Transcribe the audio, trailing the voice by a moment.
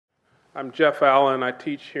I'm Jeff Allen. I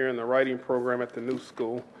teach here in the writing program at the New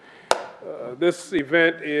School. This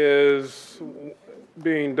event is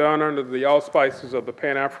being done under the auspices of the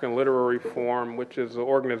Pan-African Literary Forum, which is an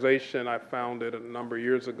organization I founded a number of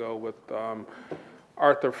years ago with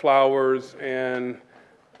Arthur Flowers and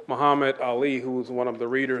Mohammed Ali, who is one of the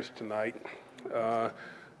readers tonight.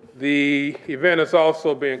 The event is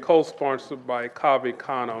also being co-sponsored by Cave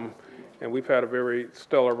Canem, and we've had a very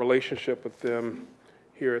stellar relationship with them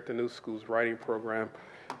here at the New School's writing program.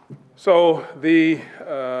 So the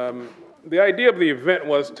idea of the event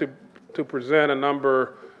was to present a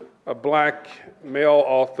number of black male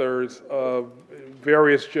authors of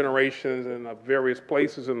various generations and of various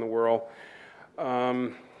places in the world.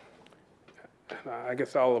 I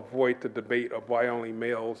guess I'll avoid the debate of why only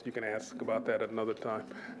males. You can ask about that at another time.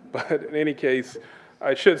 But in any case,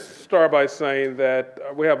 I should start by saying that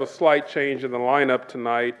we have a slight change in the lineup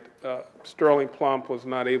tonight. Sterling Plump was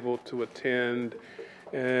not able to attend,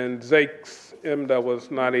 and Zakes Imda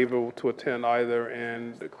was not able to attend either,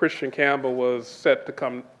 and Christian Campbell was set to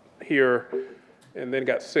come here and then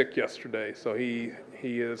got sick yesterday, so he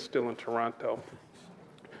is still in Toronto.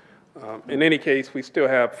 In any case, we still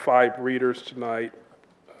have 5 readers tonight.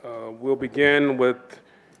 We'll begin with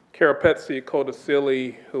Keorapetse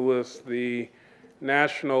Kgositsile, who is the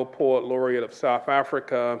National Poet Laureate of South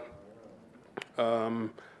Africa,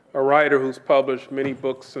 a writer who's published many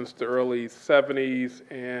books since the early 70s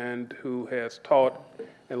and who has taught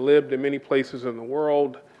and lived in many places in the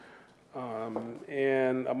world.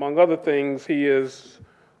 And among other things, he is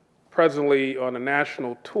presently on a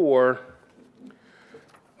national tour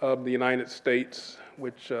of the United States,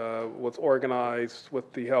 which was organized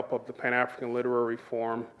with the help of the Pan-African Literary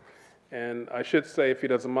Forum. And I should say, if he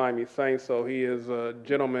doesn't mind me saying so, he is a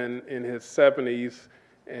gentleman in his 70s,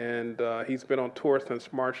 and he's been on tour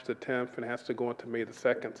since March the 10th and has to go into May the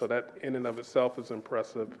 2nd, so that in and of itself is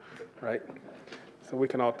impressive, right? So we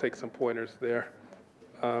can all take some pointers there.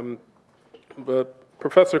 But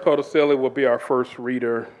Professor Kgositsile will be our first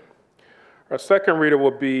reader. Our second reader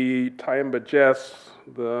will be Tyehimba Jess,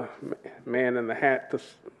 the man in the hat, the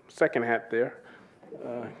second hat there,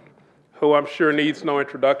 who I'm sure needs no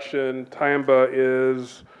introduction. Tyehimba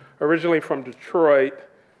is originally from Detroit,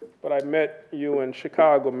 but I met you in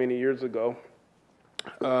Chicago many years ago.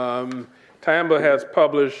 Tyehimba has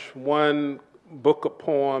published one book of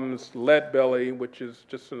poems, Leadbelly, which is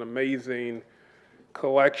just an amazing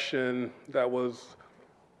collection that was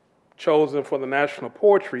chosen for the National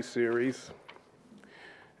Poetry Series.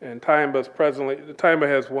 And Tyehimba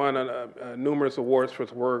has won numerous awards for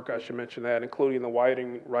his work, I should mention that, including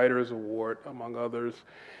the Writers Award, among others.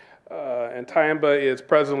 And Tyehimba is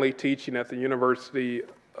presently teaching at the University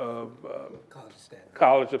of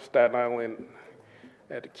College of Staten Island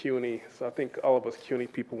at the CUNY. So I think all of us CUNY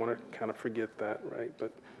people want to kind of forget that, right?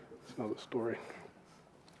 But it's another story.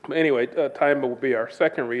 But anyway, Tyehimba will be our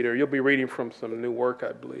second reader. You'll be reading from some new work,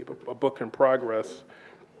 I believe, a book in progress.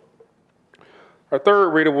 Our third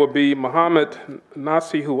reader will be Mohammed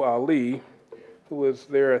Nassehu Ali, who is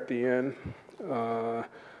there at the end.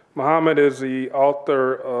 Mohammed is the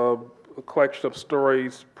author of a collection of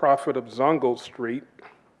stories, Prophet of Zongo Street.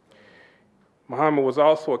 Mohammed was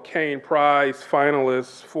also a Kane Prize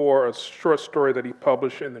finalist for a short story that he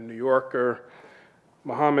published in The New Yorker.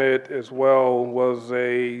 Mohammed, as well, was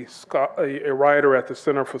a writer at the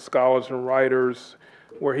Center for Scholars and Writers,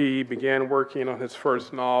 where he began working on his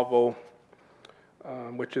first novel,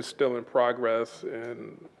 which is still in progress,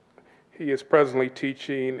 and he is presently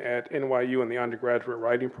teaching at NYU in the undergraduate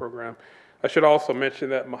writing program. I should also mention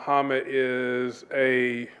that Mohammed is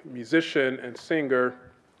a musician and singer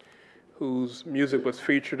whose music was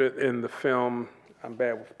featured in the film, I'm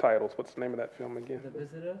bad with titles, what's the name of that film again? The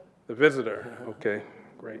Visitor? The Visitor, okay,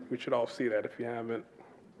 great. We should all see that if you haven't.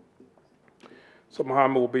 So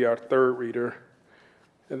Mohammed will be our third reader.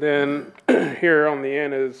 And then here on the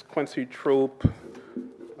end is Quincy Troupe.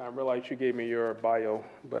 I realize you gave me your bio,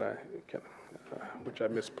 but which I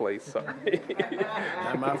misplaced, sorry.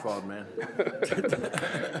 Not my fault, man.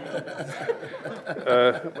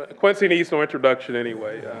 Quincy needs no introduction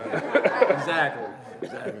anyway. Exactly.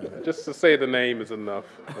 Just to say the name is enough,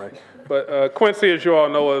 right? But Quincy, as you all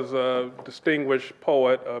know, is a distinguished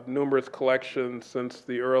poet of numerous collections since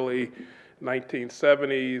the early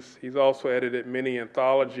 1970s. He's also edited many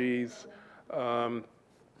anthologies.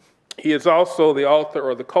 He is also the author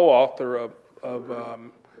or the co-author of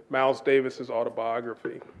Miles Davis's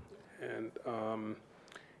autobiography.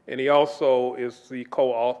 And he also is the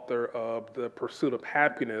co-author of The Pursuit of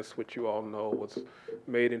Happiness, which you all know was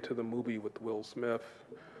made into the movie with Will Smith.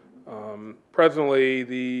 Presently,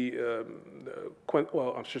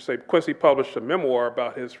 Quincy published a memoir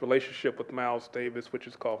about his relationship with Miles Davis, which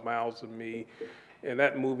is called Miles and Me, and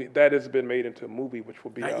that has been made into a movie, which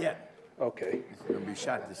will be out. Not yet. Okay. It's going to be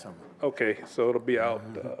shot this summer. Okay, so it'll be out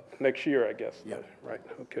next year, I guess. Yeah. Right.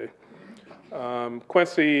 Okay.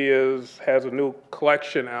 Quincy has a new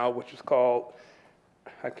collection out, which is called,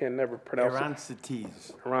 I can never pronounce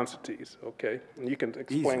Keorapetse. Keorapetse. Okay, and you can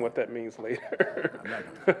explain Easy. what that means later. I'm not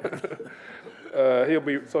gonna.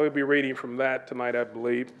 He'll be reading from that tonight, I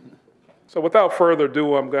believe. So without further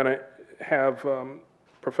ado, I'm going to have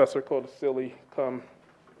Professor Kgositsile come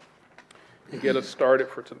and get us started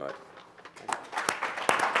for tonight.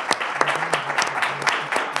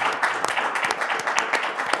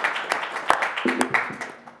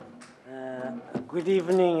 Good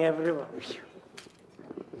evening, everyone.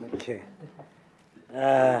 Okay.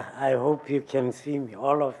 I hope you can see me.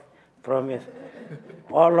 All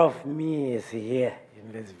of me is here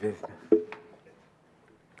in this business.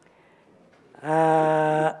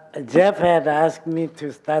 Jeff had asked me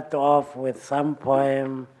to start off with some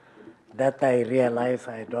poem that I realize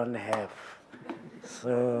I don't have.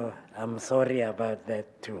 So I'm sorry about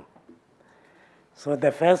that too. So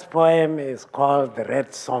the first poem is called The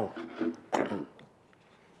Red Song.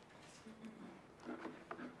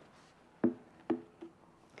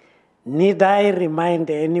 Need I remind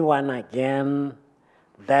anyone again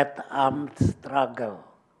that armed struggle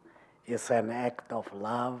is an act of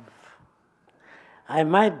love? I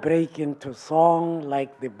might break into song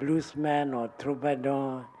like the bluesman or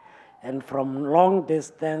troubadour, and from long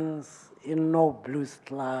distance in no blues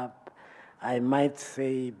club, I might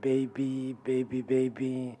say, baby, baby,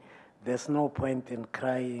 baby, there's no point in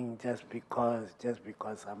crying just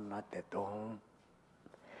because I'm not at home.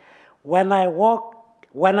 When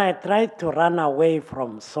I tried to run away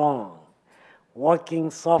from song, walking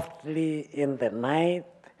softly in the night,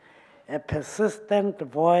 a persistent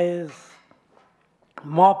voice,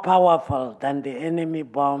 more powerful than the enemy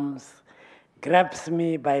bombs, grabs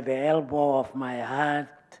me by the elbow of my heart,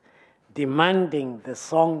 demanding the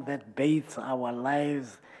song that bathes our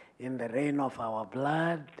lives in the rain of our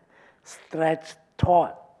blood, stretched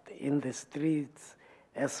taut in the streets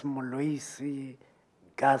as Moloisi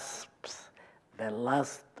gasps the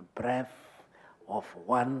last breath of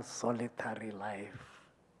one solitary life.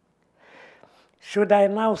 Should I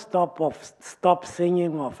now stop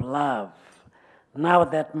singing of love, now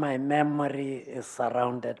that my memory is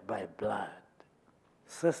surrounded by blood?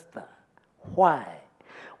 Sister, why?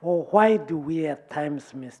 Or why do we at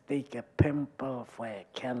times mistake a pimple for a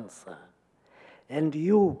cancer? And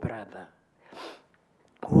you, brother,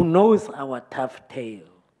 who knows our tough tale,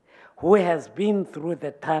 who has been through the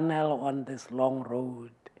tunnel on this long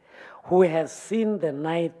road, who has seen the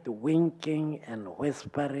night winking and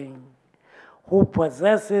whispering, who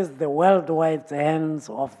possesses the worldwide hands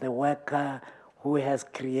of the worker who has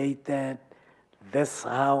created this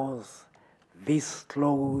house, these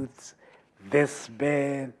clothes, this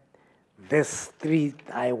bed, this street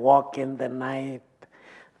I walk in the night,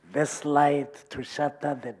 this light to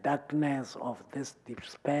shatter the darkness of this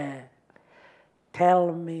despair.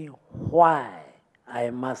 Tell me why I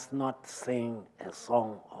must not sing a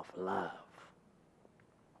song of love.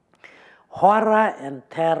 Horror and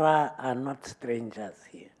terror are not strangers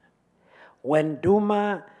here. When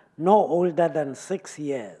Duma, no older than 6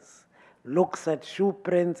 years, looks at shoe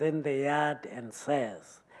prints in the yard and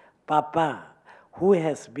says, Papa, who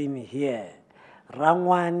has been here?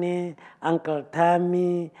 Rangwane, Uncle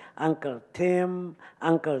Tammy, Uncle Tim,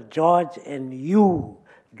 Uncle George, and you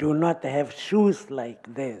do not have shoes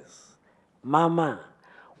like this. Mama,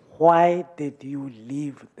 why did you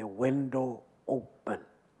leave the window open?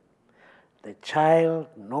 The child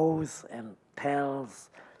knows and tells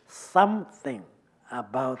something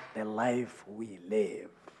about the life we live.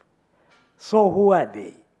 So who are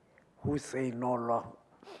they who say no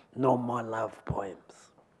more love poems?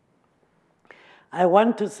 I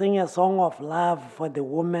want to sing a song of love for the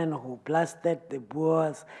woman who blasted the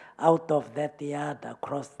Boers out of that yard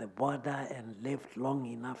across the border and lived long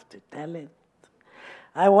enough to tell it.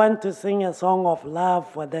 I want to sing a song of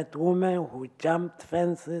love for that woman who jumped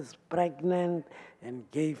fences pregnant and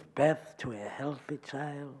gave birth to a healthy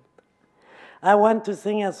child. I want to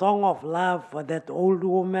sing a song of love for that old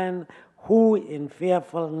woman who in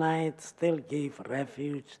fearful nights still gave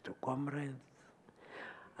refuge to comrades.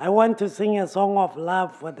 I want to sing a song of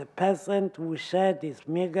love for the peasant who shared his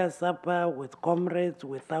meager supper with comrades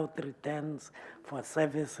without returns for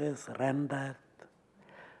services rendered.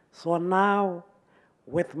 So now,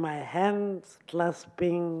 with my hands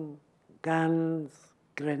clasping guns,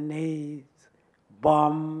 grenades,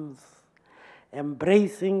 bombs,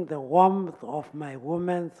 embracing the warmth of my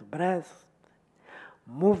woman's breast,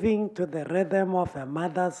 moving to the rhythm of a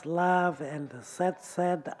mother's love and the sad,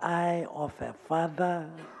 sad eye of a father,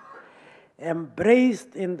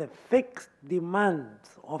 embraced in the fixed demands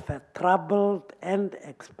of a troubled and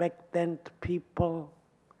expectant people,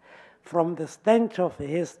 from the stench of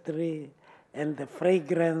history and the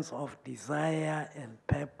fragrance of desire and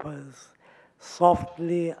purpose,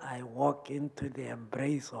 softly I walk into the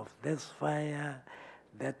embrace of this fire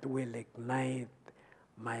that will ignite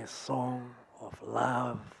my song of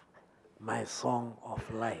love, my song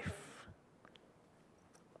of life.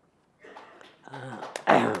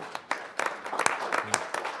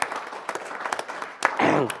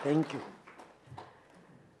 Thank you.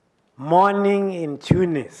 Morning in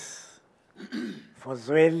Tunis for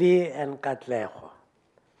Zweli and Katlego,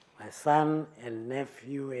 my son and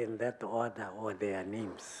nephew in that order or their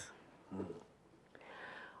names.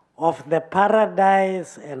 Of the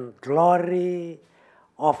paradise and glory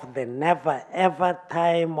of the never ever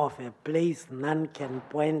time of a place none can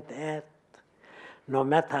point at, no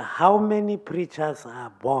matter how many preachers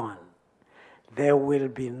are born, there will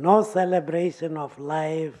be no celebration of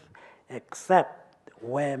life except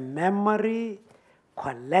where memory,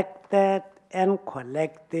 collected and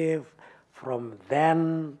collective from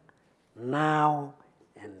then, now,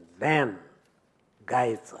 and then,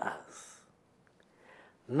 guides us.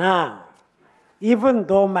 Now, even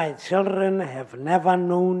though my children have never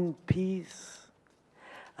known peace,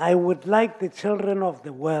 I would like the children of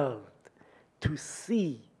the world to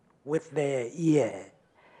see with their ear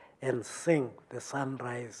and sing the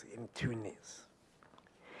sunrise in Tunis.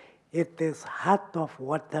 It is heart of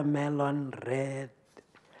watermelon red,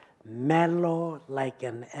 mellow like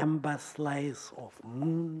an amber slice of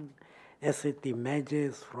moon as it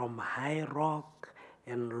emerges from high rock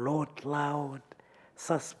and low cloud,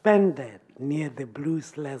 suspended near the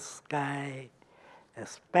blueless sky, a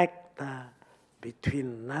specter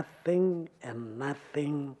between nothing and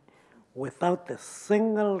nothing, without a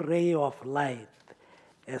single ray of light,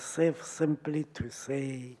 as if simply to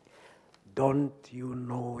say, don't you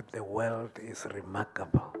know the world is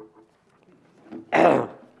remarkable?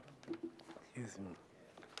 Excuse me.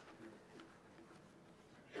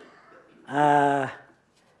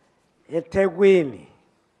 eThekwini.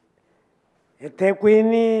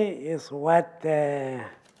 eThekwini is what the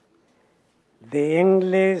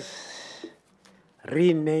English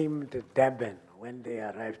renamed Durban when they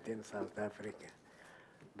arrived in South Africa.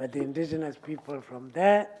 But the indigenous people from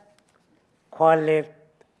there call it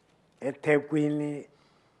eThekwini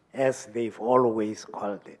as they've always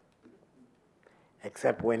called it,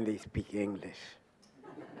 except when they speak English.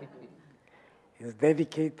 It's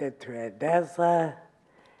dedicated to a dancer,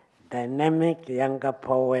 dynamic younger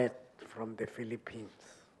poet from the Philippines.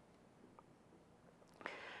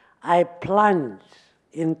 I plunge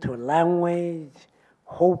into language,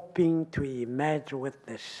 hoping to emerge with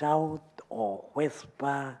the shout or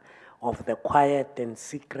whisper of the quiet and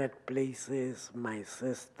secret places my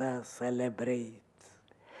sister celebrates,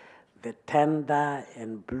 the tender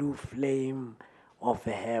and blue flame of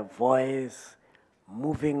her voice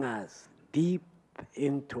moving us deep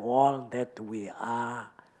into all that we are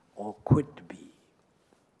or could be.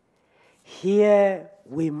 Here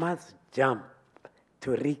we must jump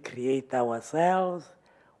to recreate ourselves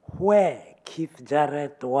where Keith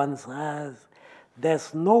Jarrett wants us.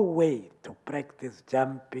 There's no way to practice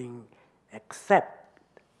jumping except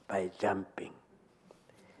by jumping.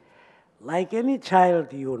 Like any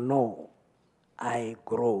child you know, I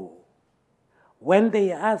grow. When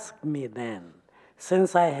they ask me then,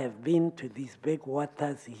 since I have been to these big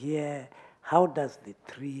waters here, how does the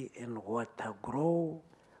tree in water grow?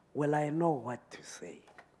 Well, I know what to say.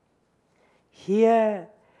 Here,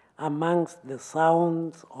 amongst the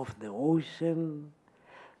sounds of the ocean,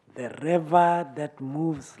 the river that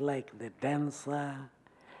moves like the dancer,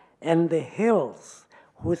 and the hills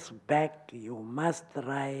whose back you must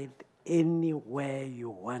ride anywhere you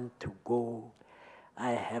want to go,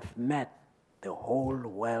 I have met the whole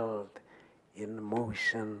world in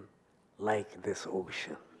motion like this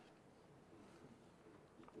ocean.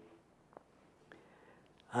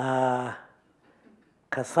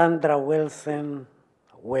 Cassandra Wilson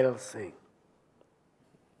will sing.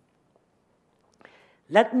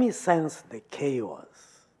 Let me sense the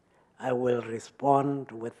chaos. I will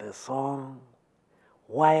respond with a song.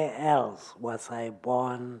 Why else was I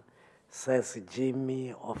born, says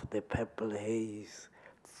Jimmy of the purple haze,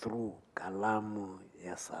 through Kalamu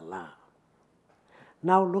Yasalam.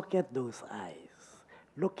 Now look at those eyes.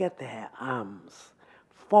 Look at her arms.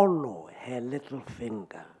 Follow her little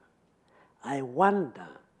finger. I wonder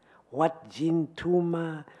what Jean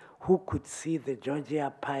Tuma, who could see the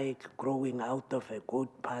Georgia pike growing out of a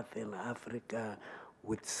goat path in Africa,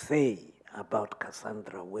 would say about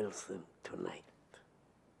Cassandra Wilson tonight.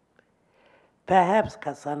 Perhaps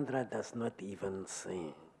Cassandra does not even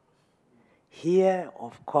sing. Here,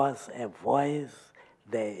 of course, a voice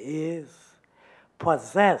there is,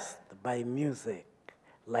 possessed by music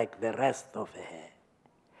like the rest of her.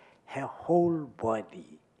 Her whole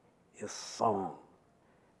body is song.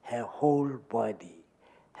 Her whole body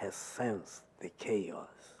has sensed the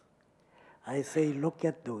chaos. I say, look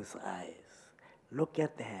at those eyes. Look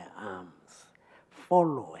at her arms.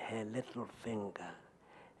 Follow her little finger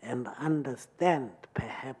and understand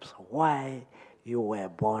perhaps why you were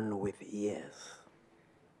born with ears.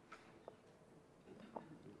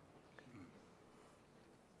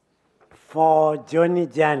 For Johnny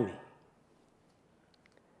Jani.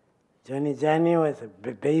 Johnny Jani was a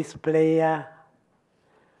bass player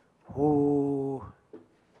who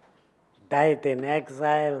died in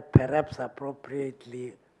exile, perhaps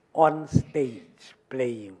appropriately, on stage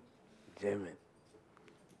playing German.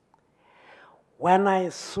 When I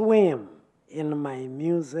swim in my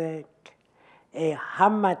music, a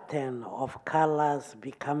hammerton of colors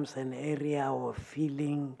becomes an area of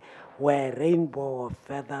feeling where a rainbow of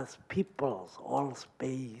feathers peoples all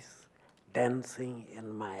space, dancing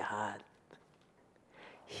in my heart.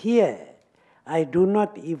 Here, I do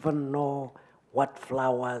not even know what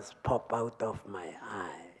flowers pop out of my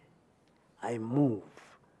eye. I move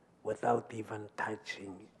without even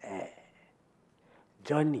touching air.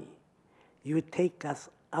 Johnny, you take us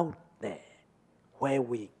out there where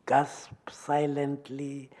we gasp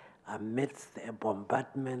silently amidst a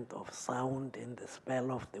bombardment of sound in the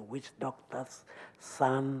spell of the witch doctor's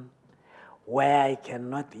son, where I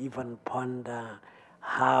cannot even ponder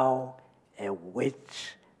how a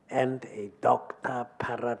witch and a doctor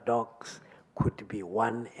paradox could be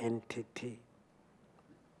one entity.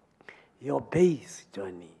 Your bass,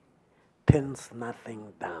 Johnny, pins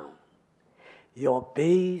nothing down. Your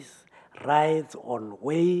bass rides on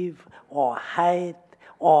wave or height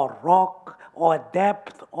or rock or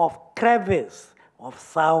depth of crevice of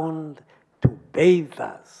sound to bathe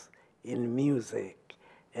us in music,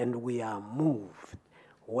 and we are moved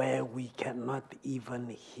where we cannot even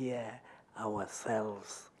hear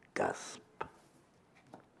ourselves gasp.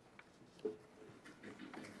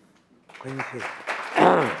 Quincy.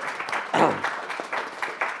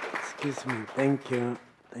 Excuse me, thank you,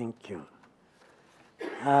 thank you.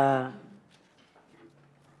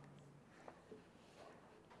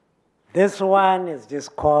 This one is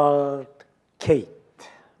just called Kate.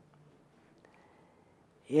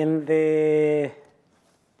 In the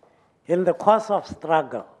course of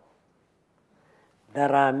struggle,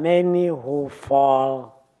 there are many who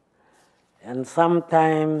fall, and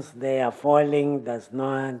sometimes their falling does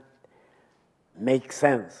not make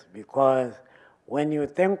sense, because when you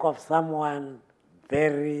think of someone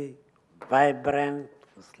very vibrant,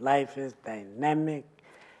 whose life is dynamic,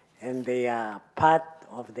 and they are part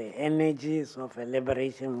of the energies of a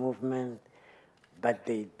liberation movement, but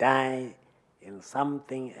they die in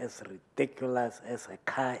something as ridiculous as a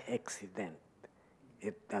car accident,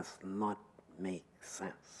 it does not make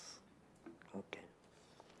sense. Okay.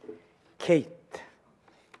 Kate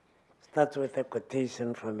starts with a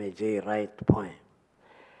quotation from a J. Wright poem.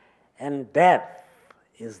 And death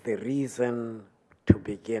is the reason to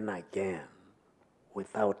begin again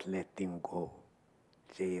without letting go.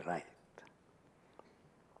 J. Wright.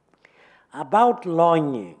 About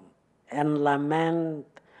longing and lament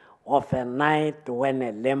of a night when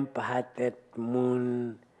a limp-hearted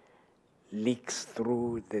moon leaks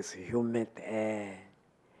through this humid air,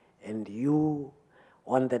 and you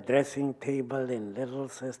on the dressing table in little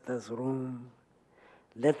sister's room,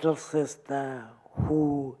 little sister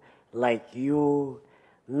who, like you,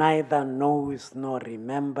 neither knows nor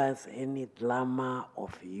remembers any glamour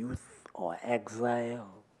of youth or exile,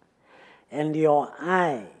 and your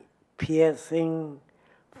eye, piercing,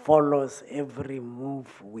 follows every move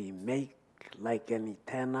we make like an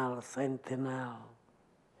eternal sentinel.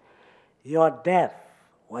 Your death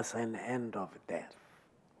was an end of death,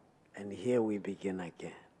 and here we begin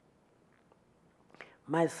again.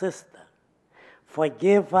 My sister,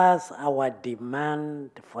 forgive us our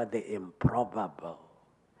demand for the improbable,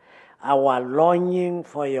 our longing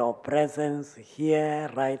for your presence here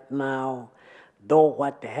right now, though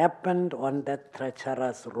what happened on that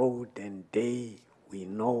treacherous road and day we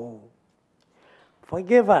know.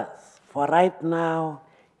 Forgive us, for right now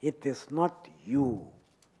it is not you,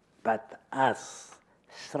 but us,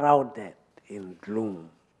 shrouded in gloom.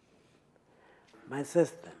 My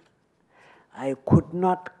sister, I could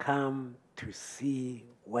not come to see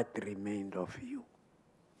what remained of you.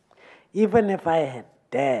 Even if I had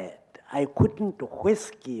dared, I couldn't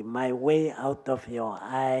whiskey my way out of your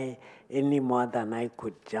eye any more than I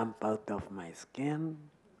could jump out of my skin.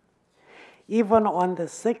 Even on the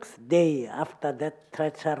 6th day after that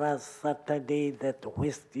treacherous Saturday that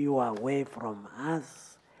whisked you away from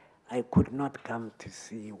us, I could not come to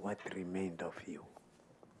see what remained of you.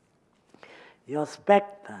 Your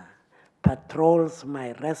specter patrols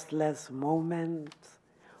my restless moments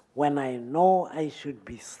when I know I should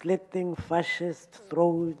be slitting fascist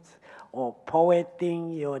throats or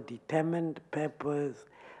poeting your determined purpose,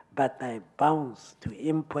 but I bounce to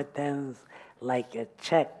impotence like a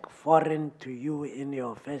check foreign to you in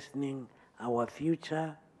your fashioning our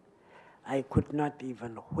future. I could not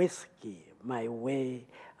even whiskey my way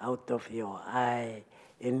out of your eye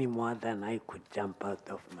any more than I could jump out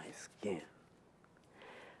of my skin.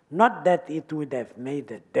 Not that it would have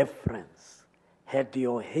made a difference had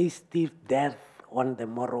your hasty death on the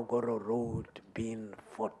Morogoro Road been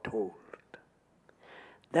foretold.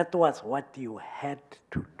 That was what you had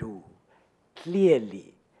to do,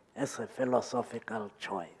 clearly as a philosophical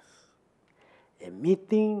choice. A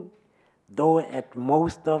meeting, though at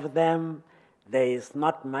most of them there is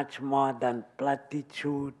not much more than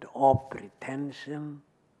platitude or pretension.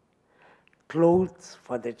 Clothes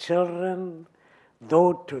for the children,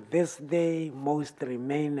 though to this day most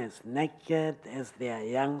remain as naked as their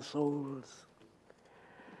young souls.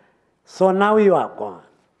 So now you are gone.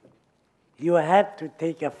 You had to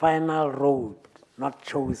take a final road not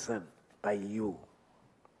chosen by you.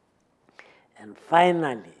 And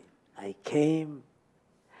finally, I came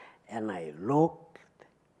and I looked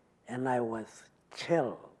and I was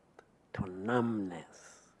chilled to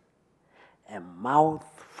numbness. A mouth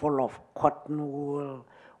full of cotton wool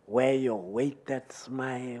where your weighted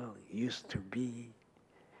smile used to be,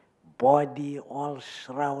 body all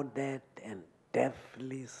shrouded and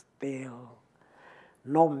deathly still,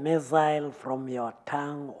 no missile from your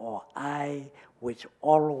tongue or eye which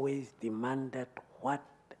always demanded what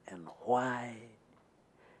and why.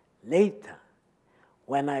 Later,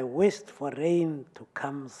 when I wished for rain to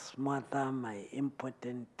come smother my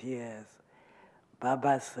impotent tears,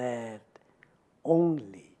 Baba said,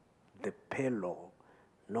 only the pillow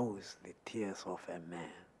knows the tears of a man.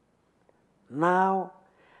 Now,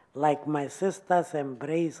 like my sister's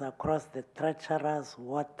embrace across the treacherous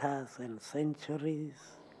waters and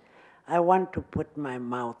centuries, I want to put my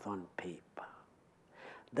mouth on paper.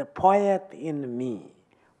 The poet in me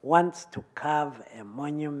wants to carve a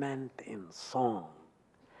monument in song,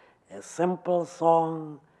 a simple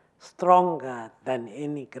song stronger than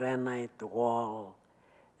any granite wall,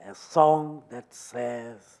 a song that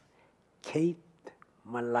says, Kate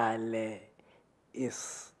Malale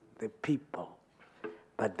is the people,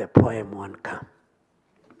 but the poem won't come.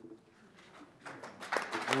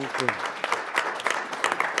 Thank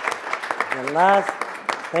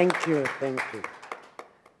you. Thank you.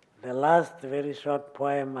 The last very short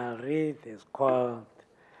poem I'll read is called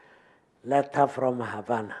Letter from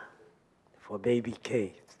Havana for Baby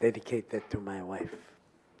K. It's dedicated to my wife.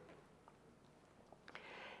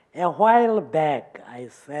 A while back, I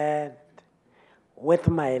said, with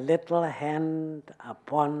my little hand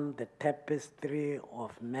upon the tapestry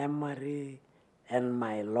of memory and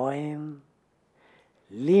my loin,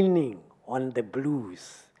 leaning on the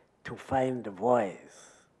blues to find a voice.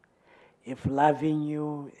 If loving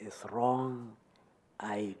you is wrong,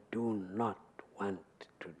 I do not want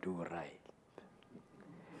to do right.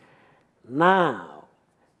 Now,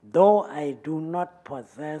 though I do not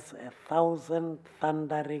possess 1,000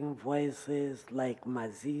 thundering voices like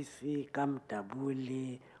Mazisi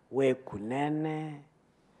Kamtabuli Wekunene,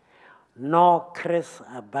 nor Chris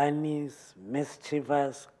Abani's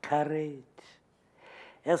mischievous courage,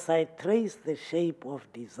 as I trace the shape of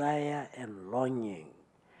desire and longing,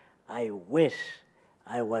 I wish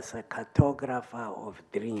I was a cartographer of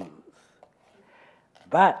dreams.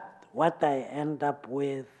 But what I end up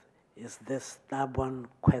with is this stubborn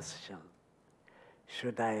question.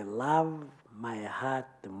 Should I love my heart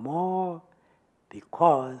more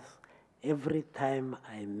because every time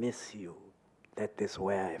I miss you, that is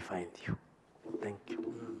where I find you? Thank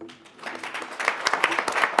you.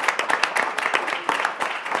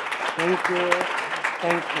 Thank you.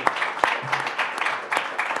 Thank you.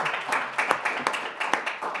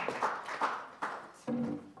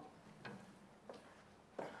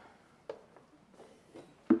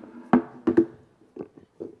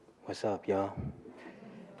 What's up, y'all?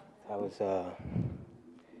 That was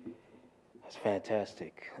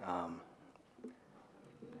fantastic.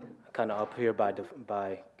 Kind of up here by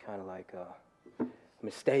kind of like a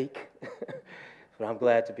mistake, but I'm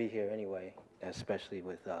glad to be here anyway, especially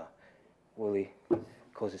with Willie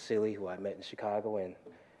Kgositsile, who I met in Chicago, and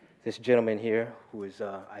this gentleman here, who is,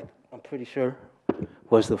 I'm pretty sure,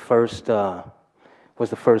 was the first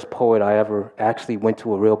poet I ever actually went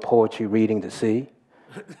to a real poetry reading to see,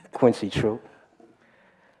 Quincy Troupe.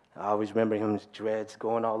 I always remember his dreads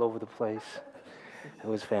going all over the place. It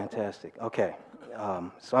was fantastic. Okay,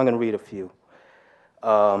 so I'm going to read a few.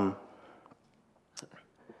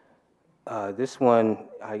 This one,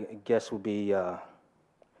 I guess, would be, I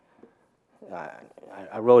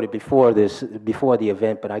wrote it before the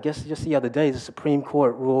event, but I guess just the other day, the Supreme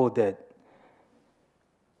Court ruled that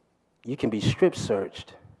you can be strip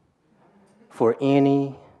searched for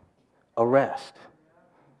any arrest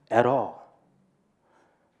at all.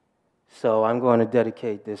 So I'm going to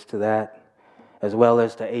dedicate this to that, as well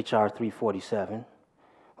as to H.R. 347,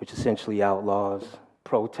 which essentially outlaws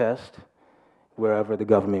protest wherever the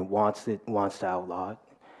government wants to outlaw it,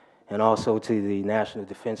 and also to the National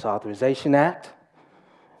Defense Authorization Act,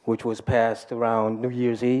 which was passed around New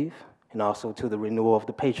Year's Eve, and also to the renewal of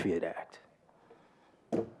the Patriot Act.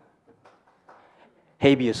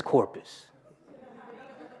 Habeas corpus.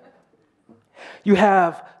 You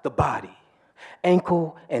have the body,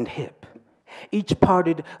 ankle and hip, each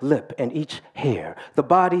parted lip and each hair, the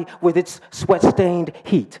body with its sweat-stained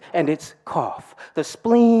heat and its cough. The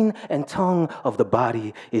spleen and tongue of the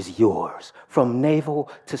body is yours, from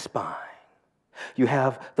navel to spine. You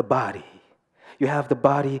have the body. You have the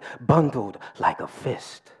body bundled like a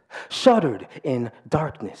fist, shuttered in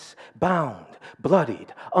darkness, bound,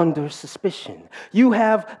 bloodied, under suspicion. You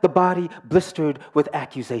have the body blistered with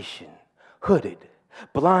accusation, hooded,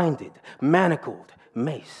 blinded, manacled,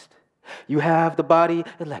 maced. You have the body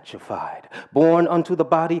electrified. Born unto the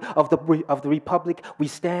body of the republic, we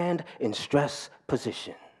stand in stress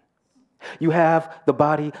position. You have the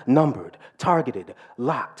body numbered, targeted,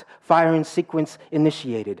 locked, firing sequence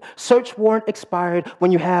initiated. Search warrant expired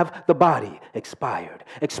when you have the body expired,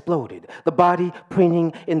 exploded. The body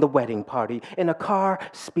preening in the wedding party, in a car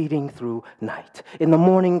speeding through night, in the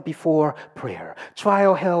morning before prayer.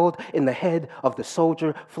 Trial held in the head of the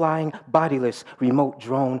soldier flying bodiless remote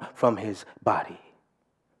drone from his body.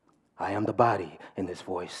 I am the body in this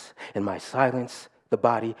voice. In my silence, the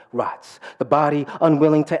body rots. The body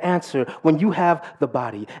unwilling to answer when you have the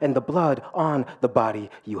body, and the blood on the body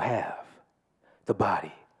you have. The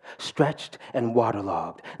body, stretched and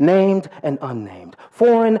waterlogged, named and unnamed,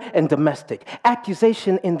 foreign and domestic,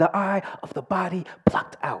 accusation in the eye of the body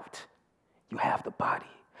plucked out. You have the body,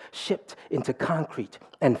 shipped into concrete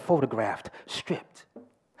and photographed, stripped.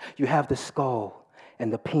 You have the skull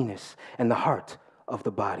and the penis and the heart of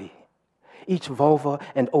the body. Each vulva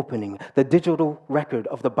and opening, the digital record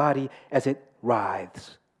of the body as it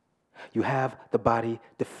writhes. You have the body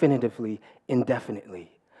definitively, indefinitely,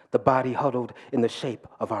 the body huddled in the shape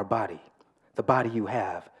of our body. The body you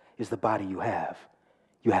have is the body you have.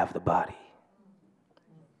 You have the body.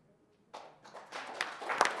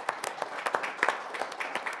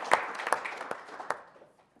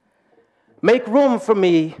 Make room for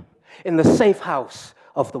me in the safe house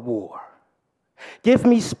of the war. Give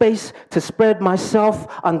me space to spread myself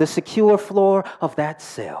on the secure floor of that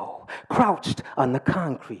cell, crouched on the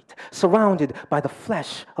concrete, surrounded by the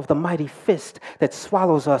flesh of the mighty fist that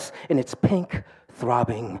swallows us in its pink,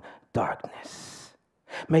 throbbing darkness.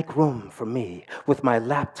 Make room for me with my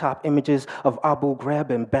laptop images of Abu Ghraib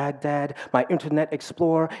and Baghdad, my Internet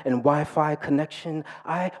Explorer and Wi-Fi connection.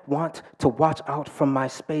 I want to watch out from my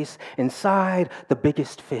space inside the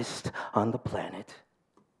biggest fist on the planet.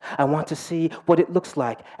 I want to see what it looks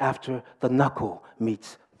like after the knuckle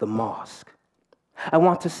meets the mosque. I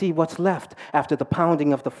want to see what's left after the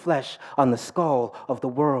pounding of the flesh on the skull of the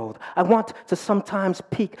world. I want to sometimes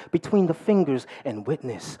peek between the fingers and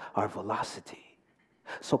witness our velocity.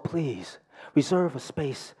 So please, reserve a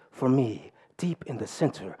space for me deep in the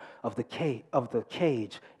center of the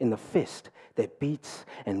cage in the fist that beats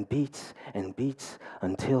and beats and beats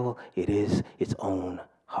until it is its own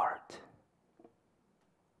heart.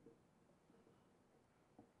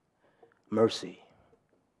 Mercy.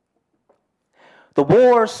 The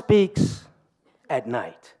war speaks at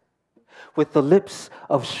night with the lips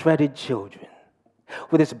of shredded children,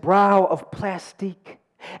 with its brow of plastique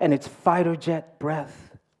and its fighter jet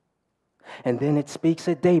breath. And then it speaks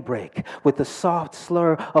at daybreak with the soft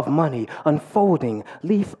slur of money unfolding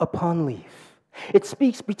leaf upon leaf. It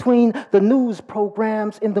speaks between the news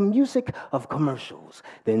programs in the music of commercials,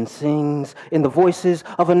 then sings in the voices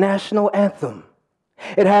of a national anthem.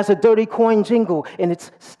 It has a dirty coin jingle in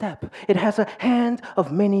its step. It has a hand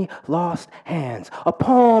of many lost hands, a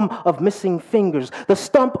palm of missing fingers, the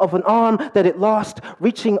stump of an arm that it lost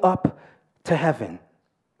reaching up to heaven,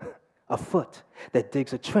 a foot that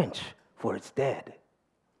digs a trench for its dead.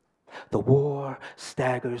 The war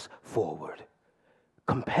staggers forward,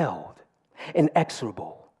 compelled,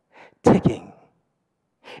 inexorable, ticking.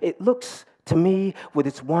 It looks to me with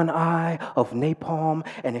its one eye of napalm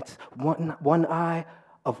and its one eye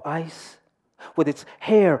of ice, with its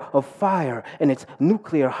hair of fire and its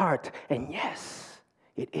nuclear heart. And yes,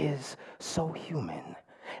 it is so human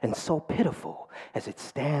and so pitiful as it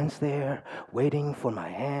stands there waiting for my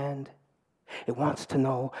hand. It wants to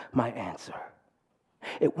know my answer.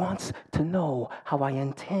 It wants to know how I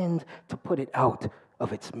intend to put it out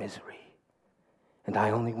of its misery. And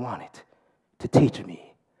I only want it to teach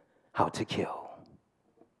me how to kill.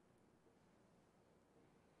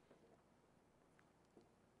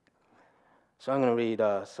 So I'm going to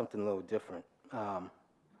read something a little different. I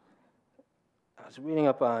was reading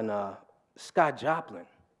up on Scott Joplin,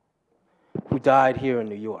 who died here in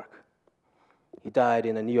New York. He died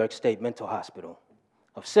in a New York State mental hospital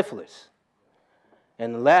of syphilis.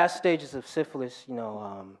 And the last stages of syphilis,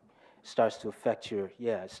 starts to affect your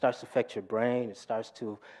brain. It starts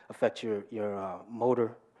to affect your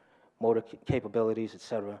motor capabilities,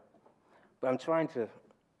 etc. But I'm trying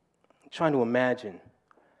to imagine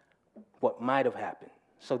what might have happened.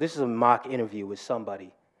 So this is a mock interview with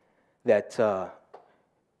somebody that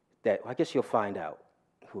I guess you'll find out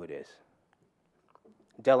who it is.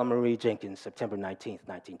 Della Marie Jenkins, September 19th,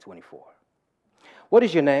 1924. What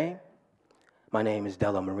is your name? My name is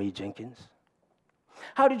Della Marie Jenkins.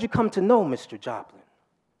 How did you come to know Mr. Joplin?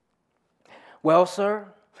 Well, sir,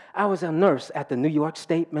 I was a nurse at the New York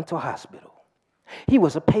State Mental Hospital. He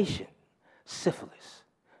was a patient, syphilis.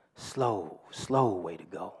 Slow way to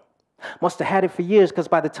go. Must have had it for years, because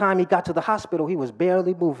by the time he got to the hospital, he was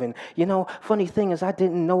barely moving. Funny thing is, I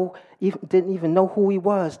didn't even know who he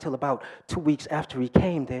was till about 2 weeks after he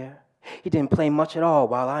came there. He didn't play much at all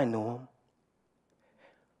while I knew him.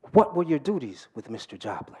 What were your duties with Mr.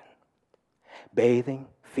 Joplin? Bathing,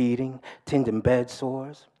 feeding, tending bed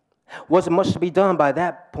sores. Wasn't much to be done by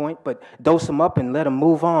that point, but dose him up and let him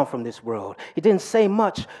move on from this world. He didn't say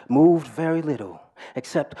much, moved very little,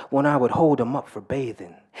 except when I would hold him up for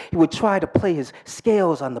bathing. He would try to play his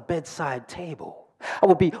scales on the bedside table. I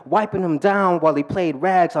would be wiping him down while he played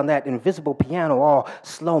rags on that invisible piano, all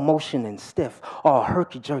slow motion and stiff, all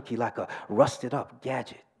herky-jerky like a rusted-up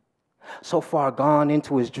gadget. So far gone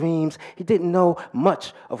into his dreams, he didn't know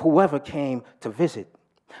much of whoever came to visit,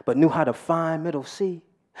 but knew how to find middle C,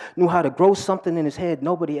 knew how to grow something in his head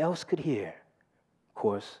nobody else could hear. Of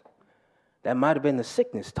course, that might have been the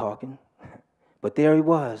sickness talking, but there he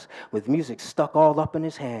was, with music stuck all up in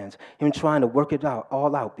his hands, him trying to work it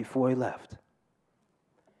all out before he left.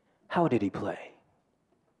 How did he play?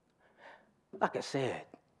 Like I said,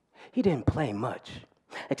 he didn't play much,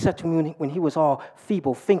 except when he was all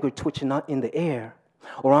feeble finger twitching in the air,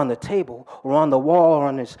 or on the table, or on the wall, or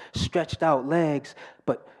on his stretched out legs.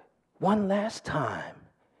 But one last time,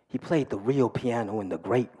 he played the real piano in the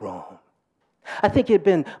great room. I think it had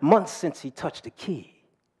been months since he touched a key.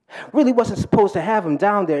 Really wasn't supposed to have him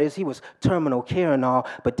down there, as he was terminal care and all,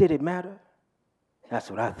 but did it matter?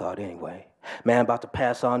 That's what I thought anyway. Man about to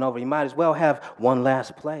pass on over, he might as well have one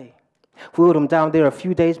last play. Wheeled him down there a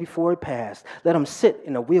few days before he passed, let him sit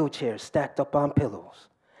in a wheelchair stacked up on pillows.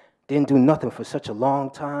 Didn't do nothing for such a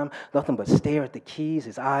long time, nothing but stare at the keys,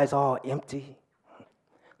 his eyes all empty,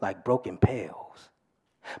 like broken pails.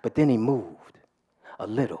 But then he moved, a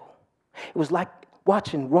little. It was like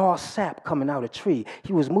watching raw sap coming out a tree.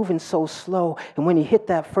 He was moving so slow, and when he hit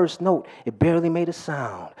that first note, it barely made a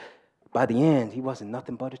sound. By the end, he wasn't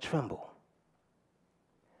nothing but a tremble.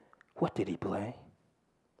 What did he play?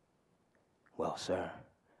 Well, sir,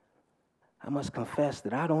 I must confess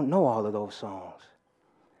that I don't know all of those songs.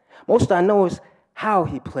 Most I know is how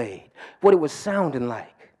he played, what it was sounding like.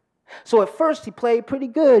 So at first he played pretty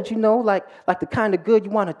good, like the kind of good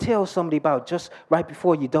you want to tell somebody about just right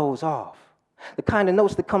before you doze off. The kind of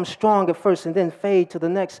notes that come strong at first and then fade to the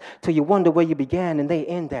next till you wonder where you began and they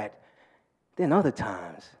end at. Then other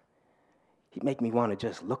times, he'd make me want to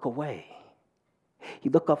just look away.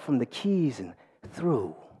 He'd look up from the keys and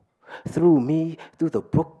through me, through the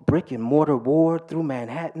brick and mortar ward, through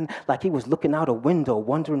Manhattan, like he was looking out a window,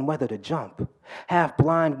 wondering whether to jump. Half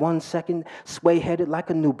blind 1 second, sway-headed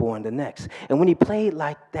like a newborn the next. And when he played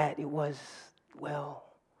like that, it was,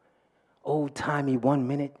 old-timey 1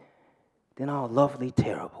 minute, then all lovely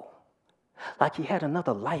terrible. like he had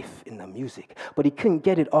another life in the music, but he couldn't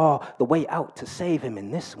get it all the way out to save him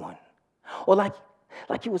in this one. Or like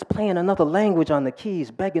he was playing another language on the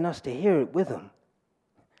keys, begging us to hear it with him.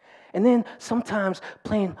 And then sometimes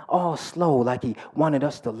playing all slow, like he wanted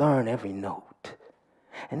us to learn every note.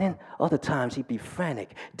 And then other times he'd be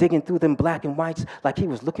frantic, digging through them black and whites like he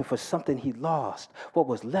was looking for something he'd lost, what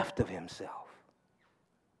was left of himself.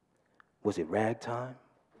 Was it ragtime?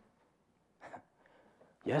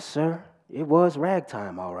 Yes, sir, it was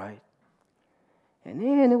ragtime, all right. And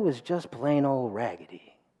then it was just plain old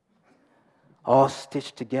raggedy. All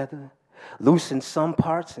stitched together, loose in some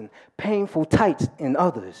parts and painful tight in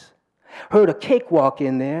others. Heard a cakewalk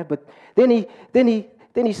in there, but then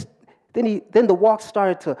the walk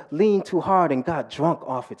started to lean too hard and got drunk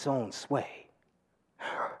off its own sway.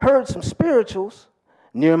 Heard some spirituals,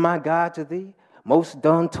 near my God to thee, most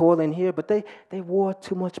done toiling here, but they wore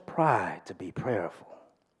too much pride to be prayerful.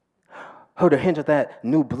 Heard a hint of that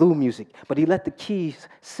new blue music, but he let the keys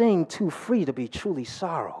sing too free to be truly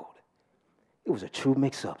sorrowed. It was a true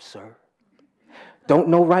mix-up, sir. Don't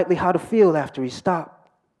know rightly how to feel after he stopped.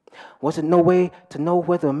 Wasn't no way to know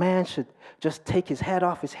whether a man should just take his hat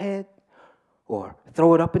off his head or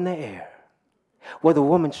throw it up in the air. Whether a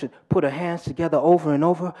woman should put her hands together over and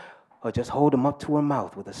over or just hold them up to her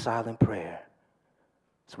mouth with a silent prayer.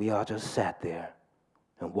 So we all just sat there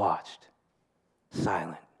and watched,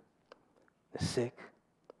 silent. The sick,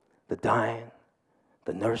 the dying,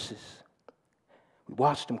 the nurses. We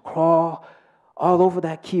watched them crawl all over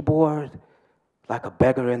that keyboard like a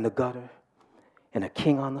beggar in the gutter and a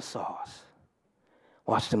king on the sauce.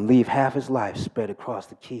 Watched him leave half his life spread across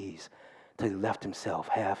the keys till he left himself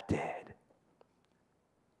half dead.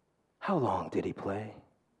 How long did he play?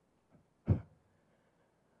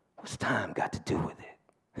 What's time got to do with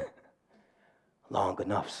it? Long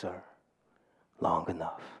enough, sir. Long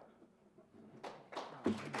enough.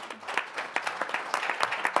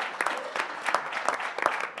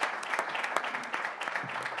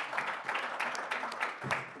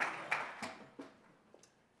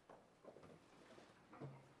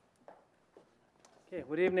 Okay,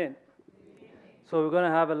 good evening. So we're going to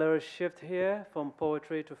have a little shift here from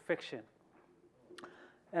poetry to fiction.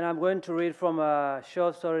 And I'm going to read from a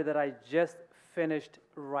short story that I just finished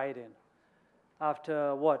writing.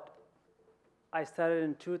 After what? I started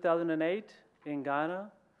in 2008 in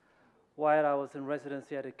Ghana while I was in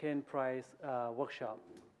residency at the Ken Price workshop.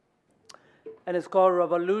 And it's called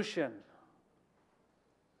Revolution.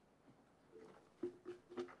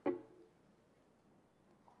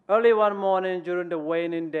 Early one morning during the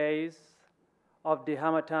waning days of the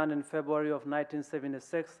Harmattan in February of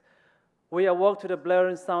 1976, we awoke to the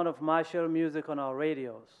blaring sound of martial music on our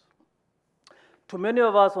radios. To many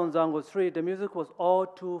of us on Zongo Street, the music was all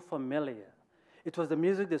too familiar. It was the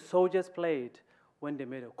music the soldiers played when they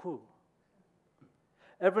made a coup.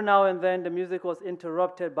 Every now and then, the music was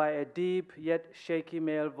interrupted by a deep yet shaky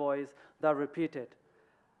male voice that repeated,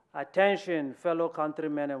 "Attention, fellow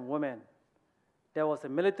countrymen and women. There was a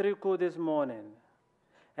military coup this morning,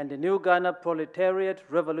 and the New Ghana Proletariat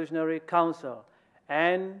Revolutionary Council,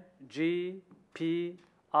 NGPRC,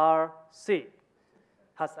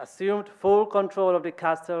 has assumed full control of the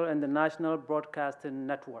castle and the National Broadcasting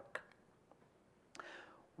Network.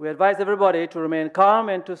 We advise everybody to remain calm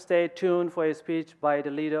and to stay tuned for a speech by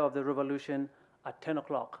the leader of the revolution at 10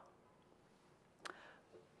 o'clock.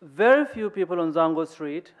 Very few people on Zongo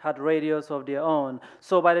Street had radios of their own,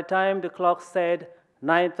 so by the time the clock said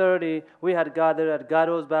 9:30, we had gathered at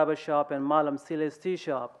Gado's Barber Shop and Malam Sile's Tea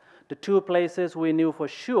Shop, the two places we knew for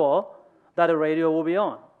sure that a radio would be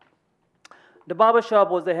on. The barber shop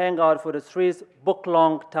was the hangout for the street's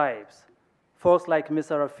book-long types, folks like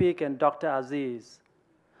Mr. Rafiq and Dr. Aziz.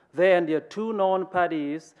 They and their two known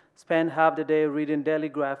paddies spent half the day reading Daily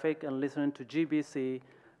Graphic and listening to GBC,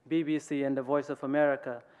 BBC, and the Voice of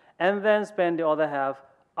America, and then spent the other half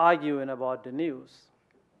arguing about the news.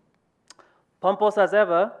 Pompous as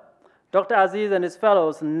ever, Dr. Aziz and his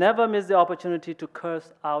fellows never missed the opportunity to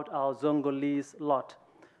curse out our Zongolese lot.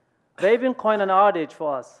 They even coined an adage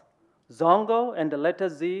for us: Zongo and the letter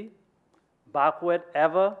Z, backward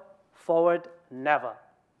ever, forward never.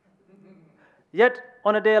 Yet,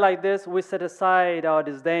 on a day like this, we set aside our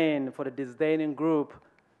disdain for the disdaining group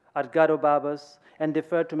at Gado Barbers and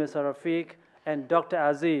deferred to Mr. Rafiq and Dr.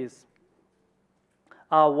 Aziz,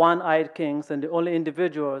 our one-eyed kings and the only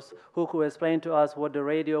individuals who could explain to us what the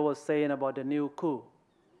radio was saying about the new coup.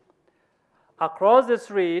 Across the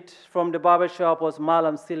street from the barber shop was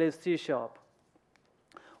Malam Sile's tea shop,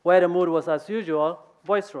 where the mood was, as usual,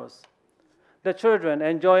 boisterous. The children,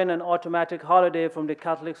 enjoying an automatic holiday from the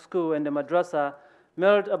Catholic school and the madrasa,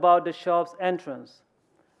 milled about the shop's entrance.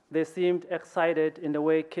 They seemed excited in the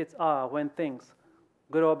way kids are when things,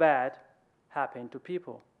 good or bad, happen to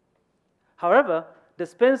people. However, the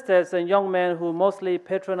spinsters and young men who mostly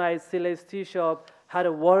patronized Sile's tea shop had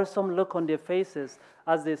a worrisome look on their faces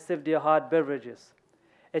as they sipped their hard beverages,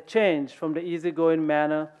 a change from the easygoing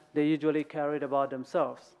manner they usually carried about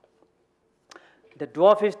themselves. The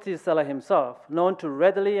dwarfish tea seller himself, known to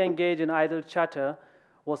readily engage in idle chatter,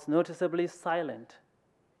 was noticeably silent,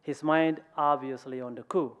 his mind obviously on the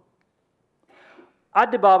coup.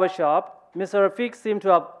 At the barber shop, Mr. Rafiq seemed to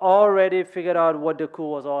have already figured out what the coup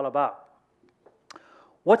was all about.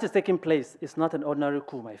 What is taking place is not an ordinary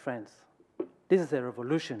coup, my friends. This is a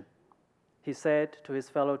revolution, he said to his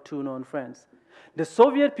fellow two known friends. The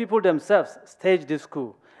Soviet people themselves staged this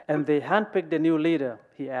coup, and they handpicked the new leader,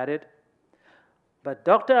 he added. But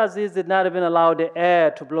Dr. Aziz did not even allow the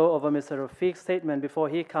air to blow over Mr. Rafiq's statement before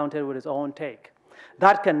he countered with his own take.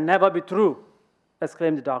 That can never be true,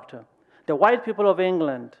 exclaimed the doctor. The white people of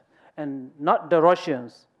England, and not the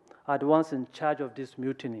Russians, are the ones in charge of this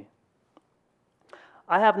mutiny.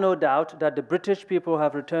 I have no doubt that the British people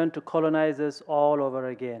have returned to colonize us all over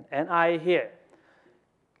again, and I hear.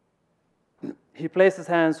 He placed his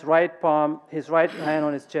right hand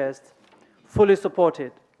on his chest, fully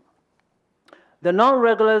supported. The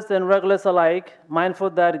non-regulars and regulars alike, mindful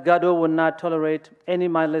that Gado would not tolerate any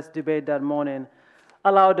mindless debate that morning,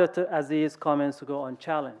 allowed Dr. Aziz's comments to go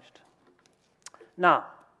unchallenged. Now,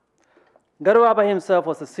 Gado Abba himself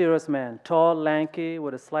was a serious man, tall, lanky,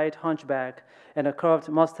 with a slight hunchback and a curved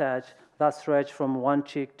mustache that stretched from one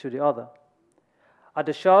cheek to the other. As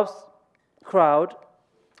the shop's crowd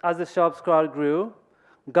grew,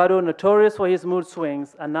 Gado, notorious for his mood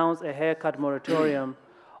swings, announced a haircut moratorium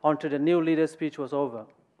until the new leader's speech was over.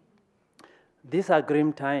 These are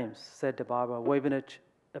grim times, said the barber, waving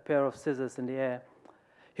a pair of scissors in the air.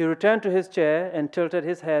 He returned to his chair and tilted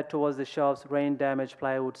his head towards the shop's rain-damaged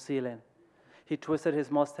plywood ceiling. He twisted his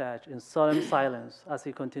mustache in solemn silence as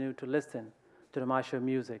he continued to listen to the martial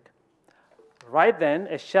music. Right then,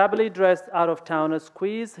 a shabbily dressed out-of-towner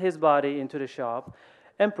squeezed his body into the shop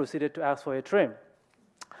and proceeded to ask for a trim.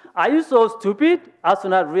 Are you so stupid as to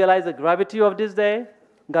not realize the gravity of this day?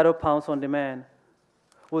 Gado pounced on the man.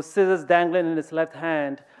 With scissors dangling in his left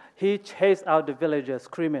hand, he chased out the villager,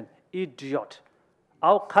 screaming, "Idiot!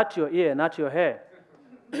 I'll cut your ear, not your hair."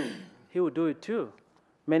 He would do it too,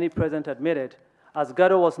 many present admitted, as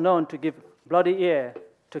Gado was known to give bloody ear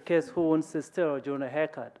to kids who wouldn't sit still during a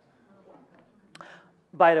haircut.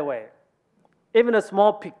 By the way, even a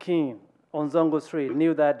small Pekin on Zongo Street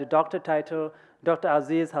knew that the doctor title Dr.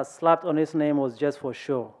 Aziz has slapped on his name was just for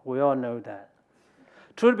show. We all know that.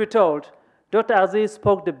 Truth be told, Dr. Aziz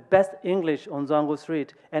spoke the best English on Zongo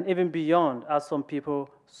Street and even beyond, as some people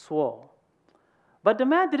swore. But the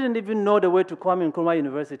man didn't even know the way to Kwame Nkrumah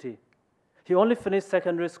University. He only finished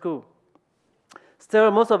secondary school.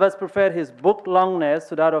 Still, most of us preferred his book longness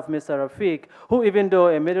to that of Mr. Rafiq, who, even though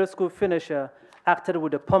a middle school finisher, acted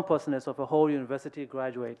with the pompousness of a whole university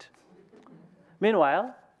graduate.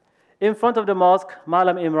 Meanwhile, in front of the mosque,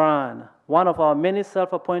 Malam Imran, one of our many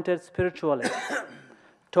self-appointed spiritualists,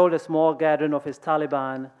 told a small gathering of his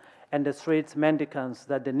Taliban and the street's mendicants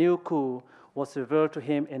that the new coup was revealed to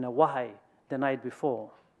him in a wahi the night before.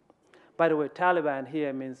 By the way, Taliban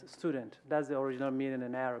here means student. That's the original meaning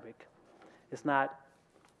in Arabic. It's not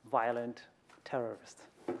violent terrorist.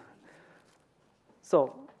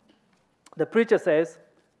 So, the preacher says,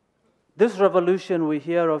 this revolution we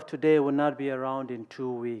hear of today will not be around in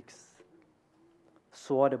 2 weeks.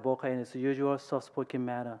 Swore the Boka in his usual soft-spoken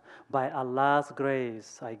manner. By Allah's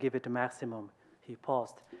grace, I give it a maximum. He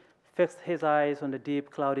paused, fixed his eyes on the deep,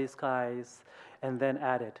 cloudy skies, and then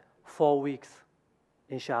added, 4 weeks,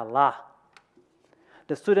 inshallah.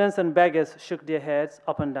 The students and beggars shook their heads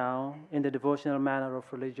up and down in the devotional manner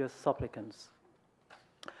of religious supplicants.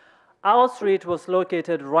 Our street was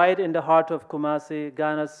located right in the heart of Kumasi,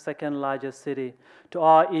 Ghana's second largest city. To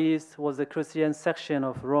our east was the Christian section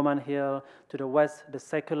of Roman Hill, to the west the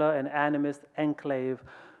secular and animist enclave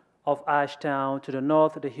of Ashtown, to the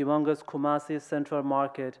north the humongous Kumasi Central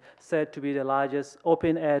Market, said to be the largest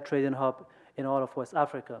open-air trading hub in all of West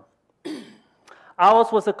Africa.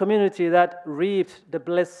 Ours was a community that reaped the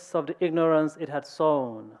bliss of the ignorance it had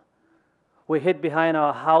sown. We hid behind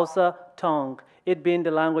our Hausa tongue, it being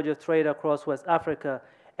the language of trade across West Africa,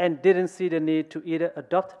 and didn't see the need to either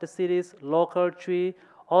adopt the city's local tree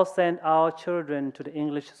or send our children to the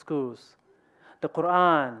English schools. The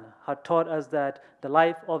Quran had taught us that the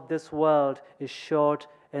life of this world is short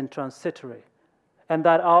and transitory, and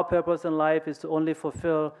that our purpose in life is to only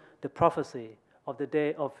fulfill the prophecy of the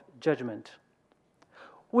day of judgment.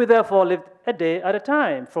 We therefore lived a day at a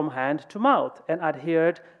time, from hand to mouth, and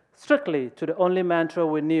adhered strictly to the only mantra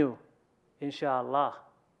we knew, Inshallah.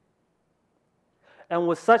 And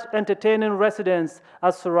with such entertaining residents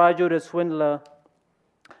as Suraju the swindler,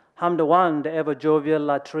 Hamdawan the ever-jovial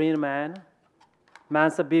latrine man,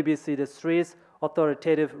 Mansa BBC the streets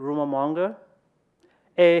authoritative rumor monger,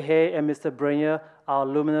 Hey and Mr. Bringer, our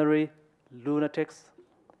luminary lunatics,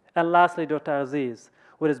 and lastly Dr. Aziz,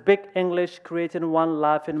 with his big English creating one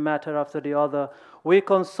laughing matter after the other, we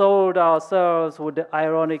consoled ourselves with the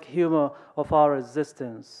ironic humor of our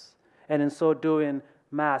existence, and in so doing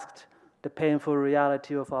masked the painful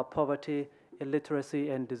reality of our poverty,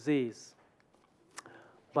 illiteracy, and disease.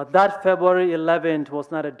 But that February 11th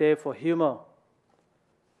was not a day for humor.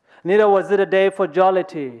 Neither was it a day for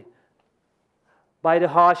jollity. By the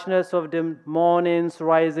harshness of the morning's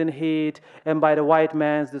rising heat and by the white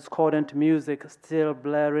man's discordant music still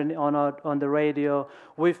blaring on the radio,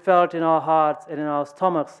 we felt in our hearts and in our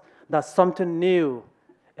stomachs that something new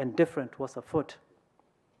and different was afoot,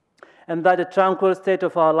 and that the tranquil state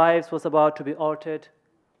of our lives was about to be altered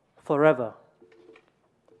forever.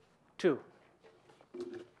 2.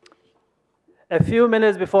 A few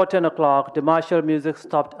minutes before 10 o'clock, the martial music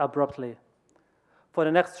stopped abruptly. For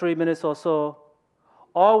the next 3 minutes or so,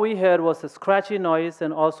 all we heard was a scratchy noise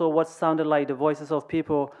and also what sounded like the voices of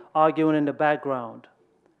people arguing in the background.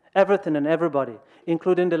 Everything and everybody,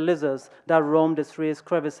 including the lizards that roamed the street's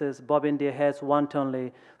crevices, bobbing their heads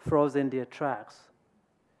wantonly, froze in their tracks.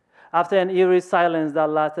 After an eerie silence that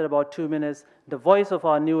lasted about 2 minutes, the voice of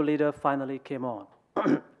our new leader finally came on.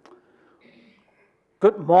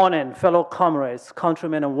 Good morning, fellow comrades,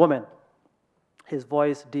 countrymen and women. His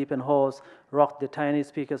voice, deep and hoarse, rocked the tiny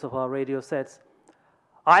speakers of our radio sets.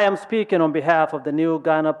 I am speaking on behalf of the New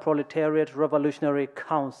Ghana Proletariat Revolutionary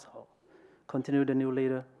Council, continued the new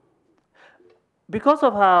leader. Because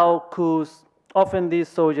of how coups, often these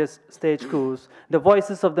soldiers stage coups, the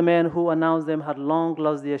voices of the men who announced them had long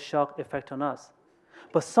lost their shock effect on us.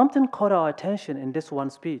 But something caught our attention in this one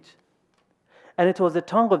speech. And it was the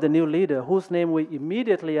tongue of the new leader, whose name we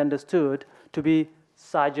immediately understood to be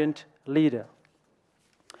Sergeant Leader,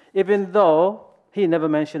 even though he never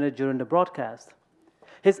mentioned it during the broadcast.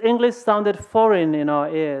 His English sounded foreign in our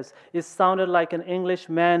ears. It sounded like an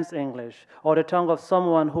Englishman's English, or the tongue of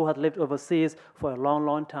someone who had lived overseas for a long,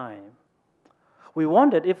 long time. We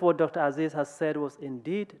wondered if what Dr. Aziz has said was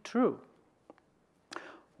indeed true.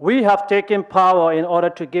 We have taken power in order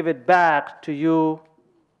to give it back to you,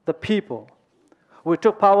 the people. We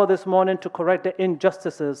took power this morning to correct the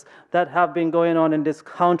injustices that have been going on in this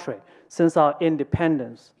country since our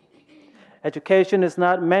independence. Education is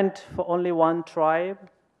not meant for only one tribe.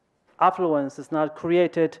 Affluence is not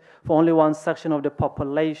created for only one section of the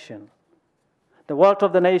population. The wealth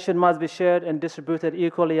of the nation must be shared and distributed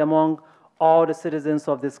equally among all the citizens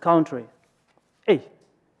of this country. Hey,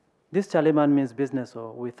 this Chaliman means business,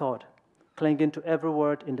 or we thought, clinging to every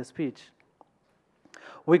word in the speech.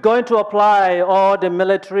 We're going to apply all the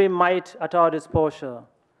military might at our disposal,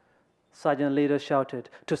 Sergeant Leader shouted,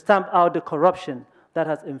 to stamp out the corruption that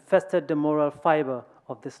has infested the moral fiber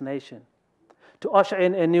of this nation, to usher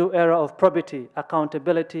in a new era of probity,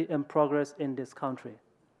 accountability, and progress in this country.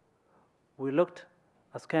 We looked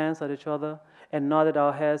askance at each other and nodded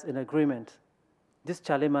our heads in agreement. This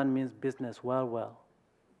Chaliman means business well.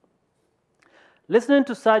 Listening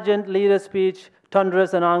to Sergeant Leader's speech,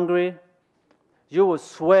 thunderous and angry, you will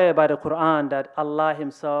swear by the Quran that Allah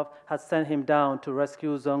himself has sent him down to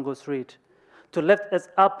rescue Zongo Street, to lift us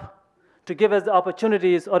up, to give us the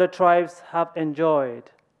opportunities other tribes have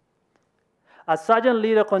enjoyed. As Sergeant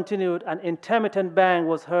Leader continued, an intermittent bang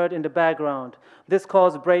was heard in the background. This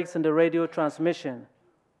caused breaks in the radio transmission.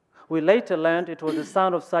 We later learned it was the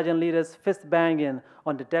sound of Sergeant Leader's fist banging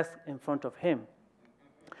on the desk in front of him,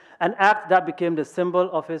 an act that became the symbol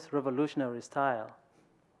of his revolutionary style.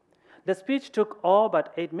 The speech took all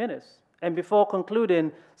but 8 minutes, and before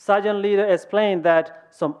concluding, Sergeant Leader explained that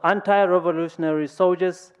some anti-revolutionary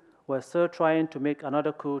soldiers were still trying to make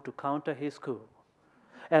another coup to counter his coup,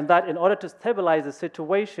 and that in order to stabilize the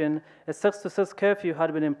situation, a 6-to-6 curfew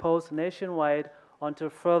had been imposed nationwide until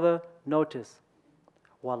further notice.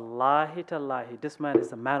 Wallahi tallahi, this man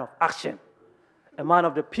is a man of action, a man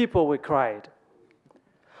of the people, we cried.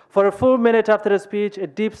 For a full minute after the speech, a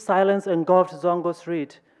deep silence engulfed Zongo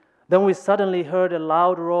Street. Then we suddenly heard a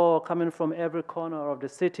loud roar coming from every corner of the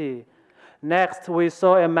city. Next, we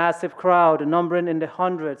saw a massive crowd, numbering in the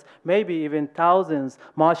hundreds, maybe even thousands,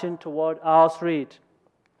 marching toward our street.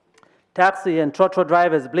 Taxi and trotro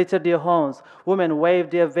drivers bleated their horns. Women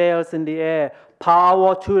waved their veils in the air.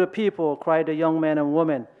 Power to the people, cried the young men and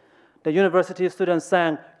women. The university students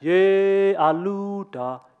sang, Ye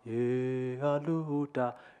aluta, ye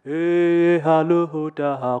aluta, ye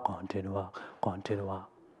aluta, continua, continua.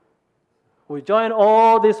 We joined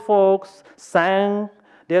all these folks, sang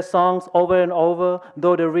their songs over and over,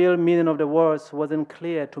 though the real meaning of the words wasn't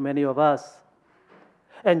clear to many of us.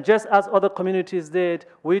 And just as other communities did,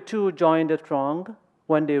 we too joined the throng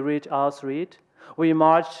when they reached our street. We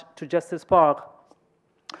marched to Justice Park,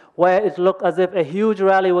 where it looked as if a huge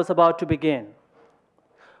rally was about to begin.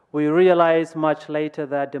 We realized much later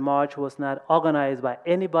that the march was not organized by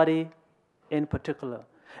anybody in particular,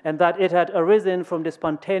 and that it had arisen from the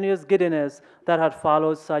spontaneous giddiness that had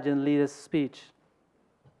followed Sergeant Leader's speech.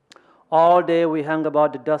 All day we hung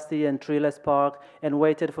about the dusty and treeless park and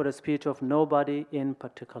waited for the speech of nobody in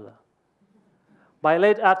particular. By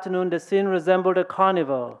late afternoon, the scene resembled a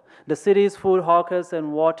carnival. The city's food hawkers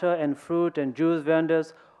and water and fruit and juice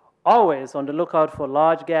vendors, always on the lookout for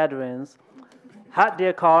large gatherings, had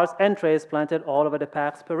their cars and trays planted all over the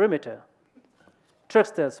park's perimeter.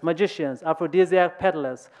 Tricksters, magicians, aphrodisiac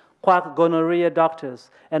peddlers, quack gonorrhea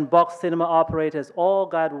doctors, and box cinema operators all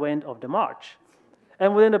got wind of the march.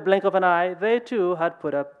 And within a blink of an eye, they too had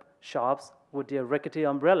put up shops with their rickety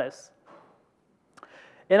umbrellas.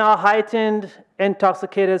 In our heightened,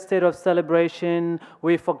 intoxicated state of celebration,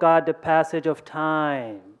 we forgot the passage of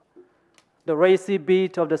time. The racy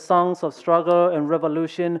beat of the songs of struggle and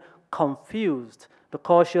revolution confused the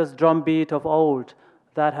cautious drumbeat of old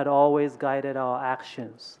that had always guided our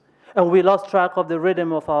actions. And we lost track of the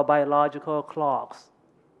rhythm of our biological clocks.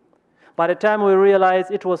 By the time we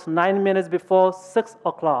realized it was 9 minutes before 6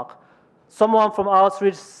 o'clock, someone from our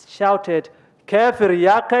street shouted,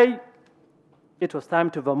 "Kefir. It was time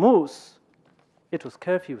to vamoose. It was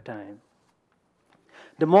curfew time.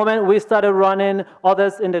 The moment we started running,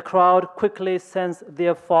 others in the crowd quickly sensed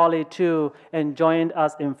their folly too and joined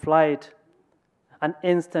us in flight. An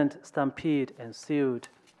instant stampede ensued.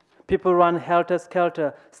 People ran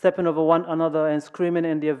helter-skelter, stepping over one another and screaming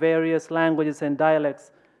in their various languages and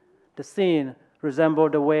dialects. The scene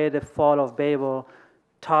resembled the way the fall of Babel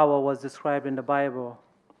Tower was described in the Bible.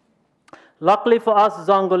 Luckily for us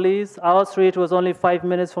Zongolese, our street was only 5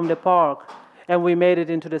 minutes from the park, and we made it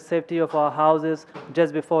into the safety of our houses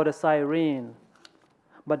just before the siren.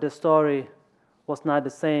 But the story was not the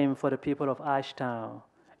same for the people of Ashtown,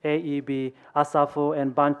 AEB, Asafo,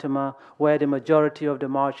 and Bantama, where the majority of the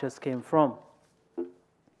marchers came from.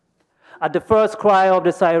 At the first cry of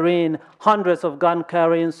the siren, hundreds of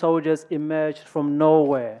gun-carrying soldiers emerged from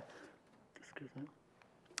nowhere,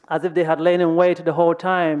 as if they had lain in wait the whole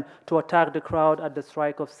time to attack the crowd at the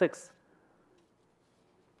strike of 6.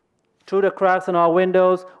 Through the cracks in our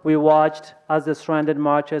windows, we watched as the stranded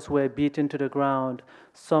marchers were beaten to the ground.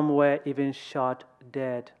 Some were even shot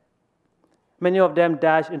dead. Many of them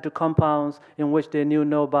dashed into compounds in which they knew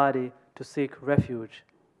nobody to seek refuge.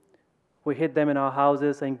 We hid them in our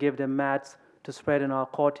houses and gave them mats to spread in our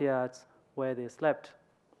courtyards where they slept.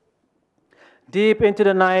 Deep into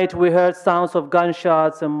the night, we heard sounds of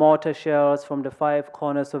gunshots and mortar shells from the 5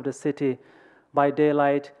 corners of the city. By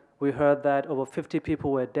daylight, we heard that over 50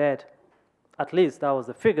 people were dead. At least that was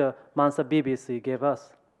the figure Mansa BBC gave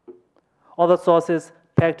us. Other sources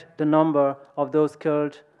pegged the number of those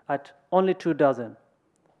killed at only 24.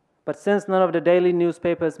 But since none of the daily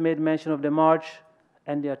newspapers made mention of the march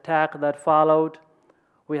and the attack that followed,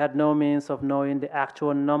 we had no means of knowing the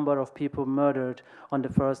actual number of people murdered on the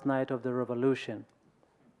first night of the revolution.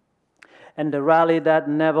 And the rally that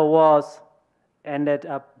never was ended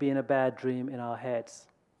up being a bad dream in our heads.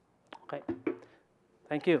 Okay,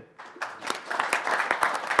 thank you.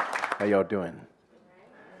 How y'all doing?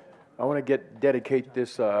 I want to dedicate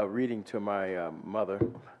this reading to my mother,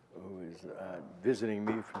 who is visiting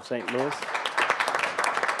me from St. Louis.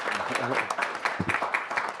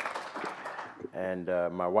 And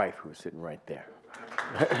my wife, who's sitting right there.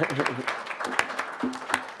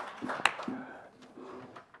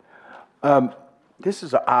 This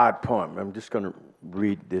is an odd poem. I'm just going to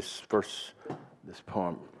read this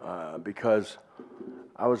poem because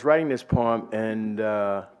I was writing this poem and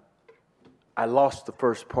I lost the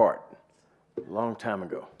first part a long time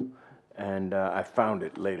ago, and I found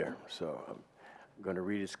it later. So I'm going to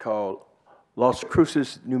read it. It's called Las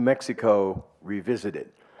Cruces, New Mexico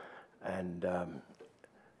Revisited. And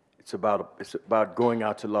it's about going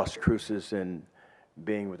out to Las Cruces and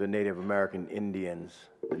being with the Native American Indians,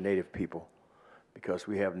 the native people, because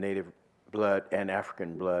we have native blood and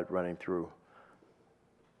African blood running through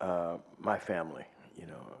my family. You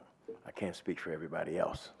know, I can't speak for everybody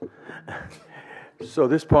else. So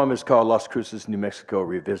this poem is called Las Cruces, New Mexico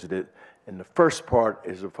Revisited, and the first part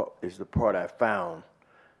is the part I found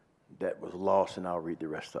that was lost, and I'll read the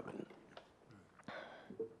rest of it.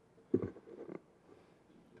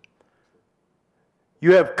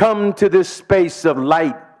 You have come to this space of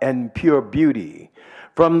light and pure beauty,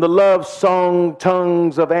 from the love song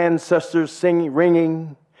tongues of ancestors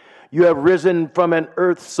ringing. You have risen from an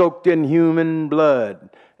earth soaked in human blood,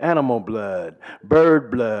 animal blood, bird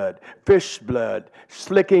blood, fish blood,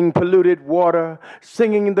 slicking polluted water,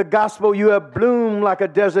 singing the gospel. You have bloomed like a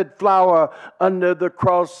desert flower under the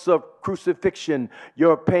cross of crucifixion,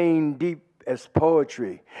 your pain deep as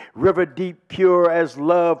poetry, river deep pure as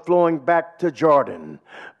love flowing back to Jordan.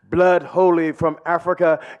 Blood holy from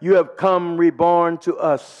Africa, you have come reborn to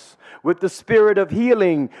us. With the spirit of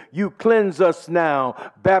healing, you cleanse us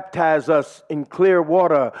now, baptize us in clear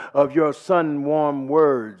water of your sun-warm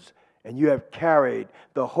words. And you have carried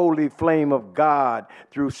the holy flame of God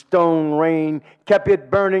through stone rain, kept it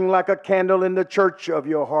burning like a candle in the church of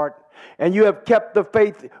your heart. And you have kept the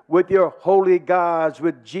faith with your holy gods,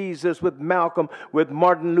 with Jesus, with Malcolm, with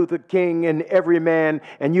Martin Luther King, and every man.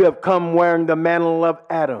 And you have come wearing the mantle of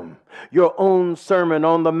Adam, your own sermon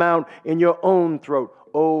on the mount in your own throat.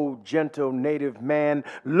 O gentle native man,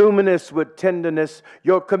 luminous with tenderness,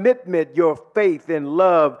 your commitment, your faith and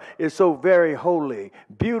love is so very holy,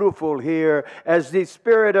 beautiful here, as the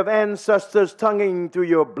spirit of ancestors tonguing through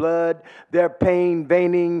your blood, their pain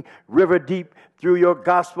veining river deep through your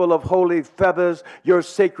gospel of holy feathers, your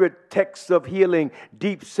sacred texts of healing,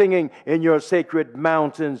 deep singing in your sacred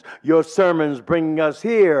mountains, your sermons bringing us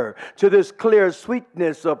here to this clear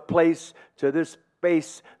sweetness of place, to this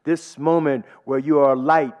space, this moment where you are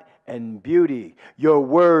light and beauty. Your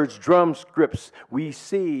words, drum scripts, we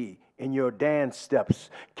see in your dance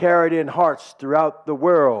steps, carried in hearts throughout the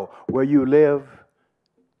world where you live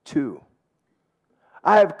too.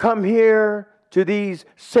 I have come here to these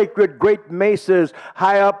sacred great mesas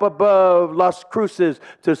high up above Las Cruces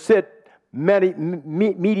to sit,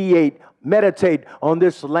 meditate on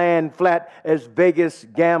this land flat as Vegas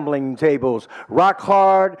gambling tables, rock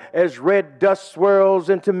hard as red dust swirls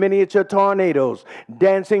into miniature tornadoes,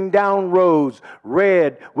 dancing down roads,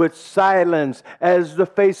 red with silence as the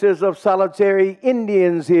faces of solitary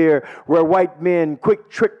Indians here, where white men quick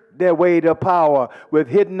trick their way to power with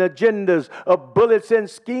hidden agendas of bullets and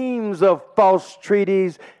schemes of false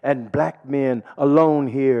treaties, and black men alone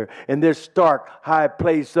here in this stark high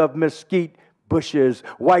place of mesquite bushes,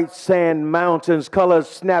 white sand mountains, colors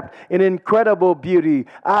snapped in incredible beauty,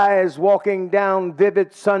 eyes walking down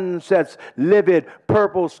vivid sunsets, livid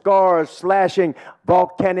purple scars slashing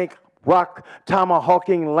volcanic rock,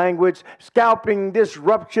 tomahawking language, scalping this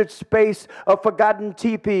ruptured space of forgotten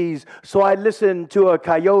teepees. So I listened to a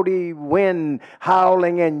coyote wind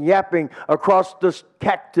howling and yapping across the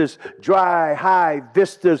cactus, dry, high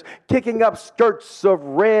vistas, kicking up skirts of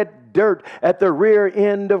red dirt at the rear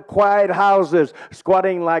end of quiet houses,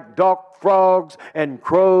 squatting like dark frogs and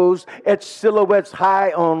crows, etched silhouettes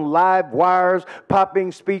high on live wires,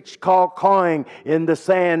 popping speech caw-cawing in the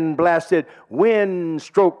sand-blasted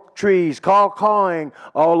wind-stroke trees, caw-cawing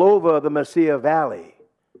all over the Mesilla Valley.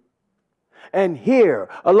 And here,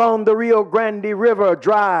 along the Rio Grande River,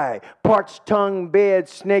 dry, parched tongue bed,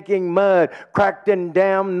 snaking mud, cracked and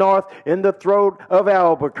dammed north in the throat of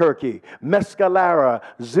Albuquerque. Mescalera,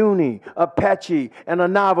 Zuni, Apache, and a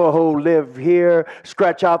Navajo live here.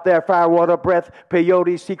 Scratch out their firewater breath,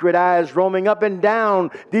 peyote secret eyes roaming up and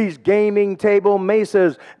down these gaming table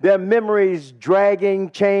mesas, their memories dragging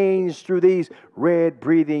chains through these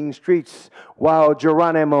red-breathing streets, while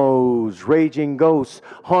Geronimo's raging ghosts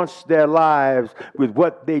haunts their lives with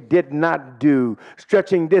what they did not do,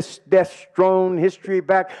 stretching this death-strewn history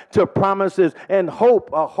back to promises and hope,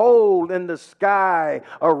 a hole in the sky,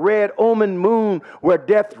 a red omen moon where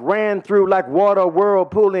death ran through like water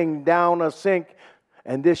whirlpooling down a sink.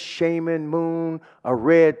 And this shaman moon, a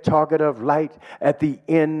red target of light at the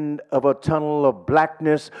end of a tunnel of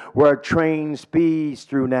blackness where a train speeds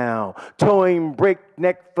through now, towing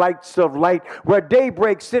breakneck flights of light where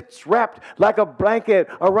daybreak sits wrapped like a blanket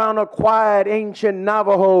around a quiet ancient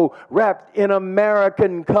Navajo wrapped in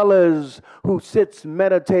American colors, who sits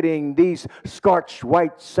meditating these scorched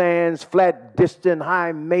white sands, flat distant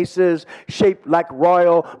high mesas shaped like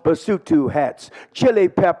royal Basutu hats, chili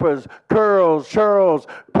peppers, curls, churls,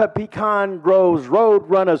 pecan groves, road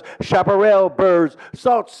runners, chaparral birds,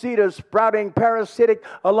 salt cedars sprouting parasitic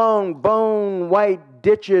along bone white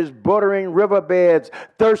ditches bordering riverbeds,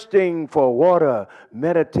 thirsting for water,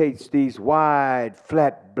 meditates these wide,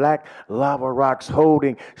 flat black lava rocks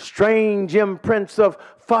holding strange imprints of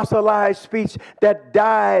fossilized speech that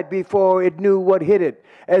died before it knew what hit it,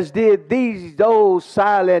 as did those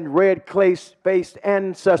silent red clay-faced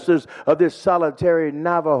ancestors of this solitary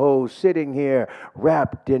Navajo sitting here,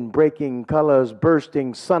 wrapped in breaking colors,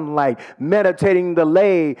 bursting sunlight, meditating the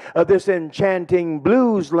lay of this enchanting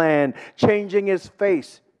blues land, changing its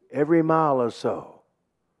face every mile or so.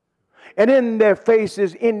 And in their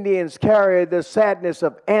faces, Indians carry the sadness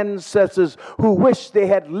of ancestors who wish they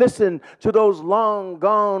had listened to those long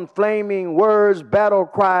gone flaming words, battle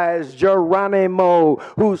cries, Geronimo,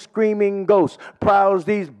 whose screaming ghost prowls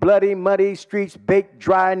these bloody, muddy streets baked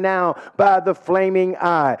dry now by the flaming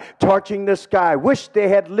eye, torching the sky. Wish they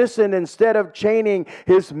had listened instead of chaining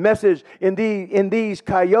his message in these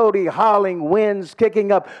coyote howling winds,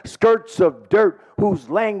 kicking up skirts of dirt, whose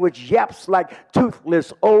language yaps like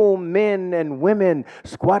toothless old men and women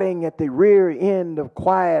squatting at the rear end of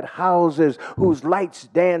quiet houses, whose lights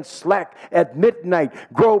dance slack at midnight,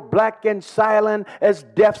 grow black and silent as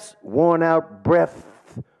death's worn out breath.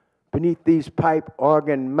 Beneath these pipe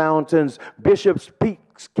organ mountains, Bishop's Peaks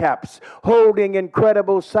caps, holding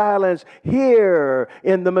incredible silence here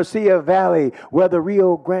in the Mesilla Valley, where the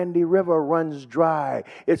Rio Grande River runs dry,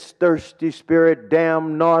 its thirsty spirit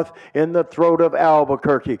dammed north in the throat of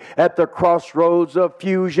Albuquerque, at the crossroads of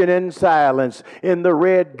fusion and silence, in the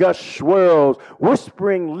red gush swirls,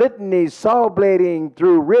 whispering litanies, saw blading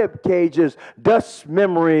through rib cages, dust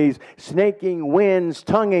memories, snaking winds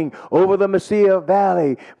tonguing over the Mesilla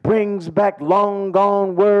Valley, brings back long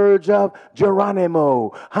gone words of Geronimo,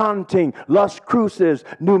 haunting Las Cruces,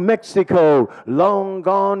 New Mexico, long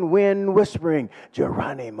gone wind whispering,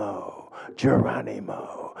 Geronimo,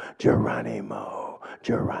 Geronimo, Geronimo,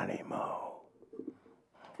 Geronimo.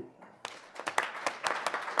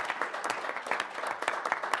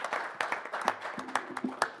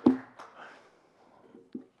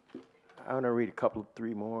 I'm going to read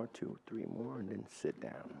three more, and then sit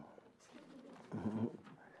down.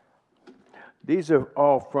 These are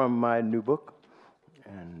all from my new book.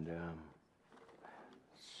 And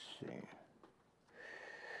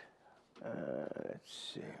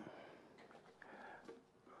let's see.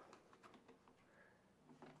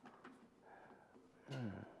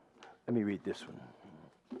 Let me read this one.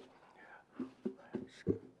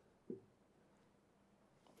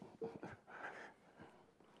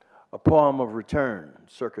 A Poem of Return,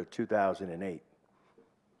 circa 2008.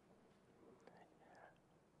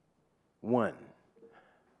 1.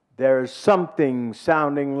 There is something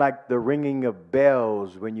sounding like the ringing of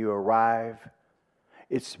bells when you arrive.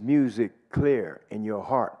 It's music clear in your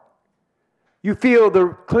heart. You feel the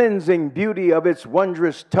cleansing beauty of its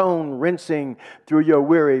wondrous tone rinsing through your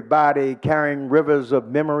weary body, carrying rivers of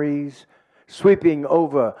memories, sweeping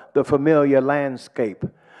over the familiar landscape,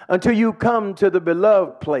 until you come to the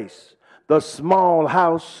beloved place, the small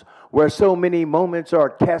house where so many moments are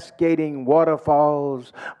cascading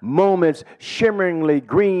waterfalls, moments shimmeringly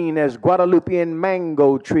green as Guadalupean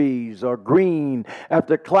mango trees, or green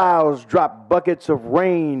after clouds drop buckets of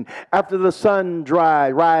rain, after the sun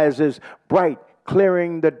rises bright,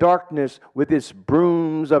 clearing the darkness with its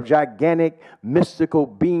brooms of gigantic mystical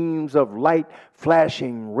beams of light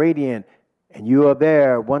flashing radiant, and you are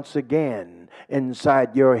there once again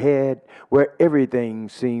inside your head where everything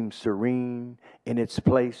seems serene in its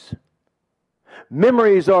place.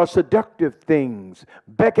 Memories are seductive things,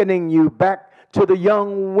 beckoning you back to the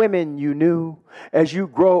young women you knew. As you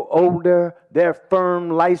grow older, their firm,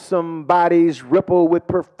 lissome bodies ripple with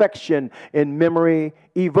perfection in memory,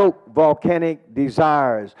 evoke volcanic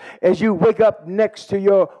desires. As you wake up next to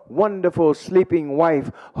your wonderful sleeping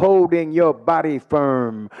wife, holding your body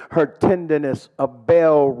firm, her tenderness a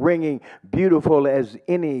bell ringing, beautiful as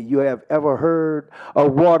any you have ever heard, a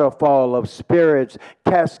waterfall of spirits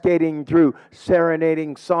cascading through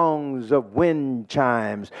serenading songs of wind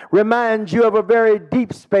chimes, reminds you of a very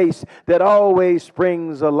deep space that always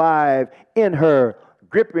springs alive in her,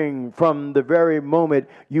 gripping from the very moment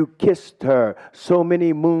you kissed her so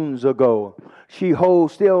many moons ago. She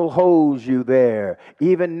still holds you there,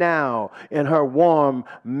 even now, in her warm,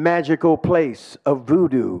 magical place of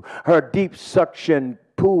voodoo, her deep suction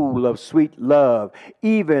pool of sweet love,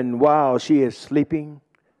 even while she is sleeping.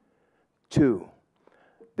 2.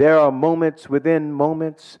 There are moments within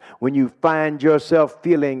moments when you find yourself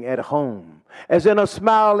feeling at home, as in a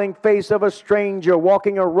smiling face of a stranger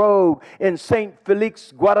walking a road in St.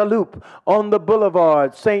 Felix, Guadeloupe, on the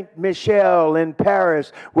boulevard St. Michel in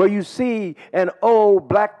Paris, where you see an old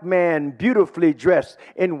black man beautifully dressed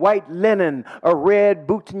in white linen, a red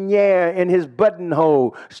boutonniere in his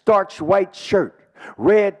buttonhole, starched white shirt,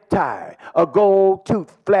 red tie, a gold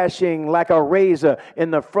tooth flashing like a razor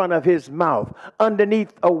in the front of his mouth,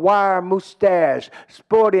 underneath a wire mustache,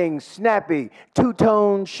 sporting snappy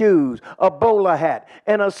two-tone shoes, a bowler hat,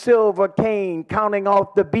 and a silver cane, counting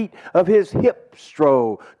off the beat of his hip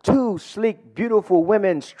stroll. Two sleek, beautiful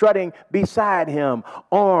women strutting beside him,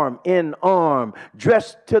 arm in arm,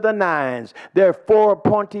 dressed to the nines. Their four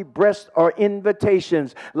pointy breasts are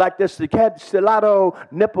invitations, like the stiletto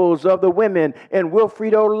nipples of the women in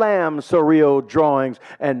Wilfredo Lamb's surreal drawings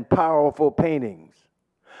and powerful paintings.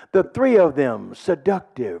 The three of them,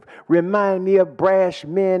 seductive, remind me of brash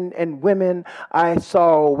men and women I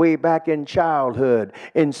saw way back in childhood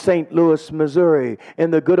in St. Louis, Missouri,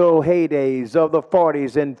 in the good old heydays of the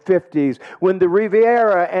 40s and 50s, when the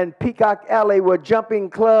Riviera and Peacock Alley were jumping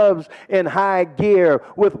clubs in high gear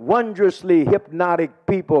with wondrously hypnotic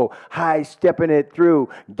people high-stepping it through,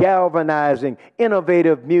 galvanizing,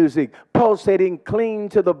 innovative music, pulsating clean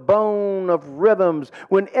to the bone of rhythms,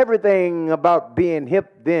 when everything about being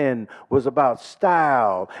hip then was about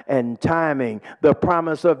style and timing, the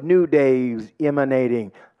promise of new days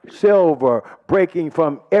emanating, silver breaking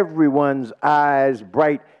from everyone's eyes,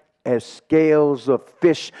 bright as scales of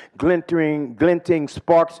fish, glinting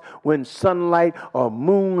sparks when sunlight or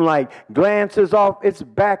moonlight glances off its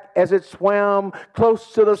back as it swam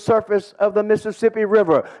close to the surface of the Mississippi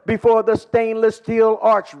River, before the stainless steel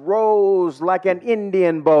arch rose like an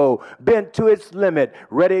Indian bow, bent to its limit,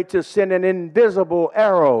 ready to send an invisible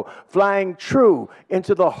arrow flying true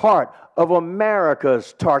into the heart of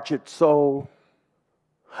America's tortured soul.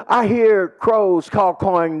 I hear crows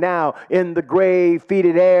caw-cawing now in the gray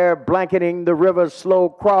fetid air, blanketing the river's slow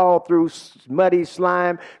crawl through muddy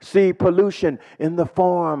slime, see pollution in the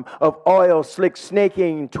form of oil slick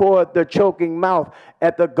snaking toward the choking mouth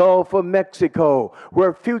at the Gulf of Mexico,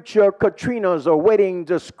 where future Katrinas are waiting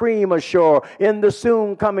to scream ashore in the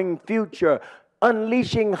soon coming future,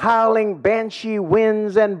 unleashing howling banshee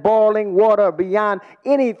winds and boiling water beyond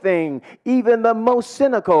anything even the most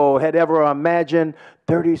cynical had ever imagined.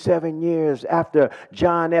 37 years after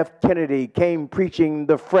John F. Kennedy came preaching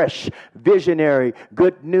the fresh, visionary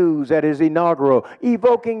good news at his inaugural,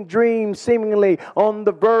 evoking dreams seemingly on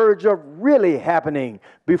the verge of really happening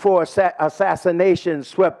before assassination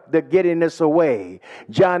swept the giddiness away.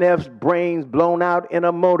 John F.'s brains blown out in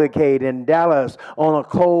a motorcade in Dallas on a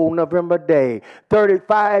cold November day.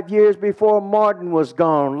 35 years before Martin was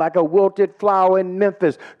gone like a wilted flower in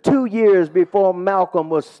Memphis. 2 years before Malcolm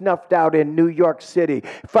was snuffed out in New York City.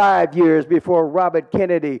 5 years before Robert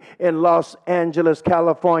Kennedy in Los Angeles,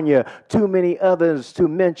 California. Too many others to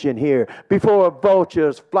mention here. Before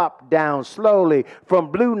vultures flopped down slowly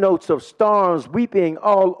from blue notes of storms weeping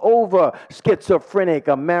all over schizophrenic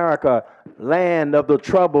America, land of the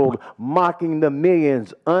troubled, mocking the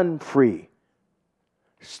millions unfree.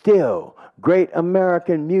 Still, great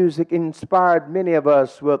American music inspired many of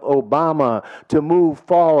us with Obama to move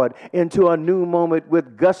forward into a new moment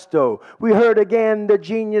with gusto. We heard again the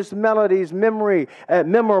genius melodies,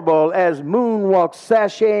 memorable as moonwalks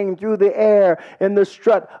sashaying through the air in the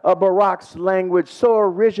strut of Barack's language, so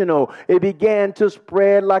original it began to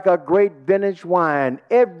spread like a great vintage wine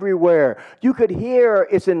everywhere. You could hear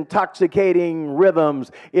its intoxicating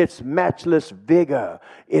rhythms, its matchless vigor,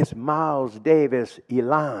 its Miles Davis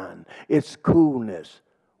elan, its coolness.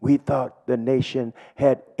 We thought the nation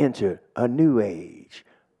had entered a new age,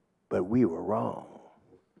 but we were wrong.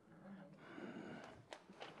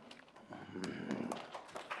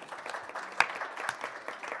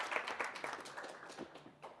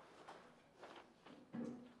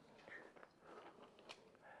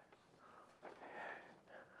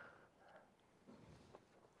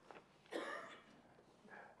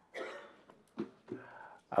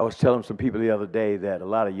 I was telling some people the other day that a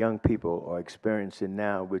lot of young people are experiencing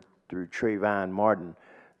now through Trayvon Martin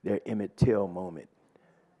their Emmett Till moment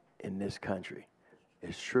in this country.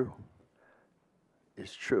 It's true.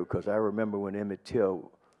 It's true, because I remember when Emmett Till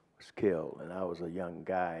was killed, and I was a young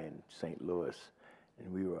guy in St. Louis,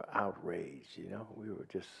 and we were outraged, you know? We were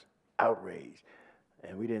just outraged,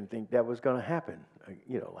 and we didn't think that was going to happen,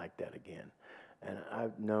 like that again. And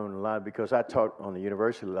I've known a lot, because I taught on the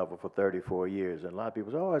university level for 34 years, and a lot of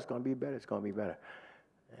people say, oh, it's going to be better, it's going to be better.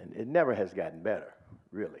 And it never has gotten better,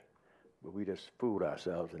 really. But we just fooled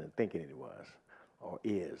ourselves into thinking it was, or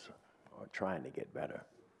is, or trying to get better.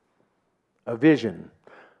 A vision.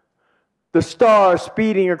 The star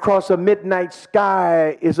speeding across a midnight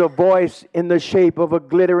sky is a voice in the shape of a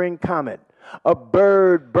glittering comet. A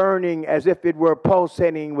bird burning as if it were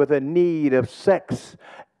pulsating with a need of sex.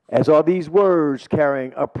 As are these words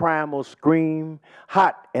carrying a primal scream,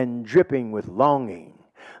 hot and dripping with longing.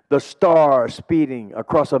 the star speeding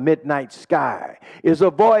across a midnight sky is a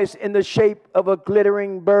voice in the shape of a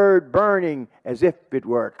glittering bird burning as if it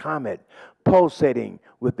were a comet, pulsating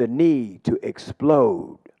with the need to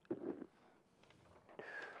explode.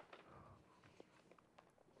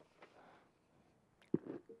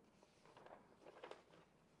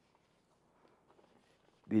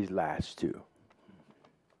 These last two.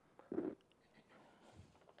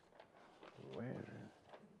 Where is it?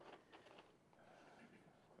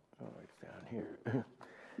 Oh, it's down here.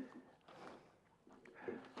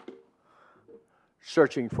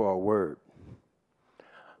 Searching for a word.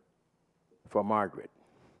 For Margaret.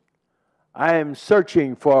 I am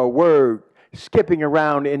searching for a word skipping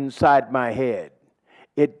around inside my head.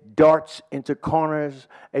 It darts into corners,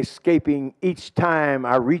 escaping each time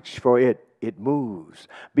I reach for it. It moves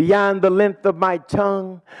beyond the length of my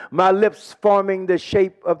tongue, my lips forming the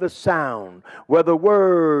shape of the sound, where the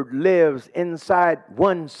word lives inside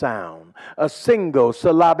one sound. A single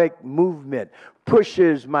syllabic movement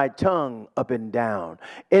pushes my tongue up and down.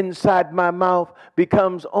 Inside my mouth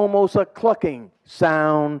becomes almost a clucking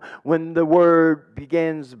sound when the word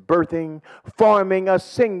begins birthing, forming a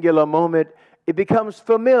singular moment. It becomes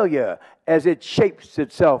familiar as it shapes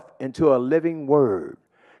itself into a living word.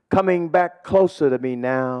 Coming back closer to me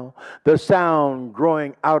now, the sound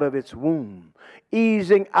growing out of its womb,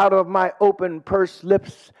 easing out of my open pursed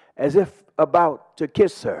lips as if about to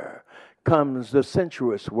kiss her, comes the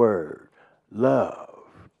sensuous word, love.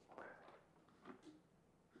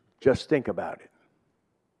 Just think about it.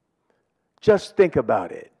 Just think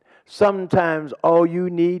about it. Sometimes all you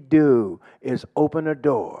need do is open a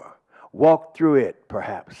door. Walk through it,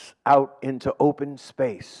 perhaps, out into open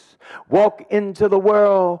space. Walk into the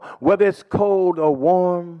world, whether it's cold or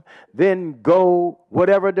warm. Then go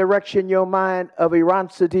whatever direction your mind of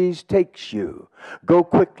erranceties takes you. Go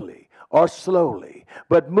quickly or slowly,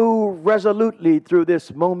 but move resolutely through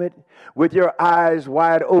this moment with your eyes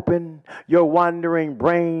wide open, your wandering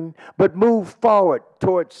brain, but move forward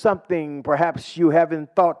towards something perhaps you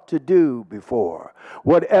haven't thought to do before.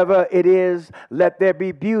 Whatever it is, let there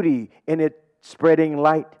be beauty in it, spreading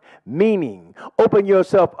light, meaning. Open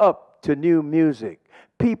yourself up to new music,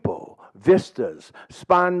 people, vistas,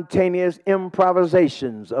 spontaneous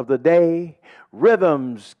improvisations of the day,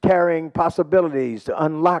 rhythms carrying possibilities to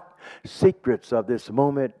unlock secrets of this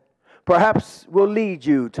moment. Perhaps will lead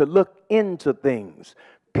you to look into things,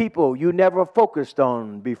 people you never focused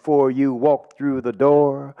on before you walked through the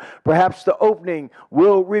door. Perhaps the opening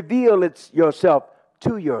will reveal yourself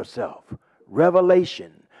to yourself.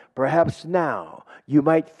 Revelation. Perhaps now you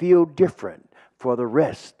might feel different for the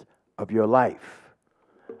rest of your life.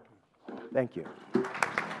 Thank you.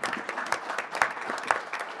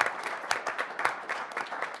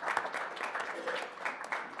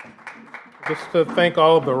 Just to thank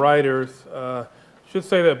all of the writers. Should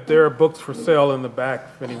say that there are books for sale in the back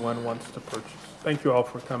if anyone wants to purchase. Thank you all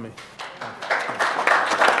for coming.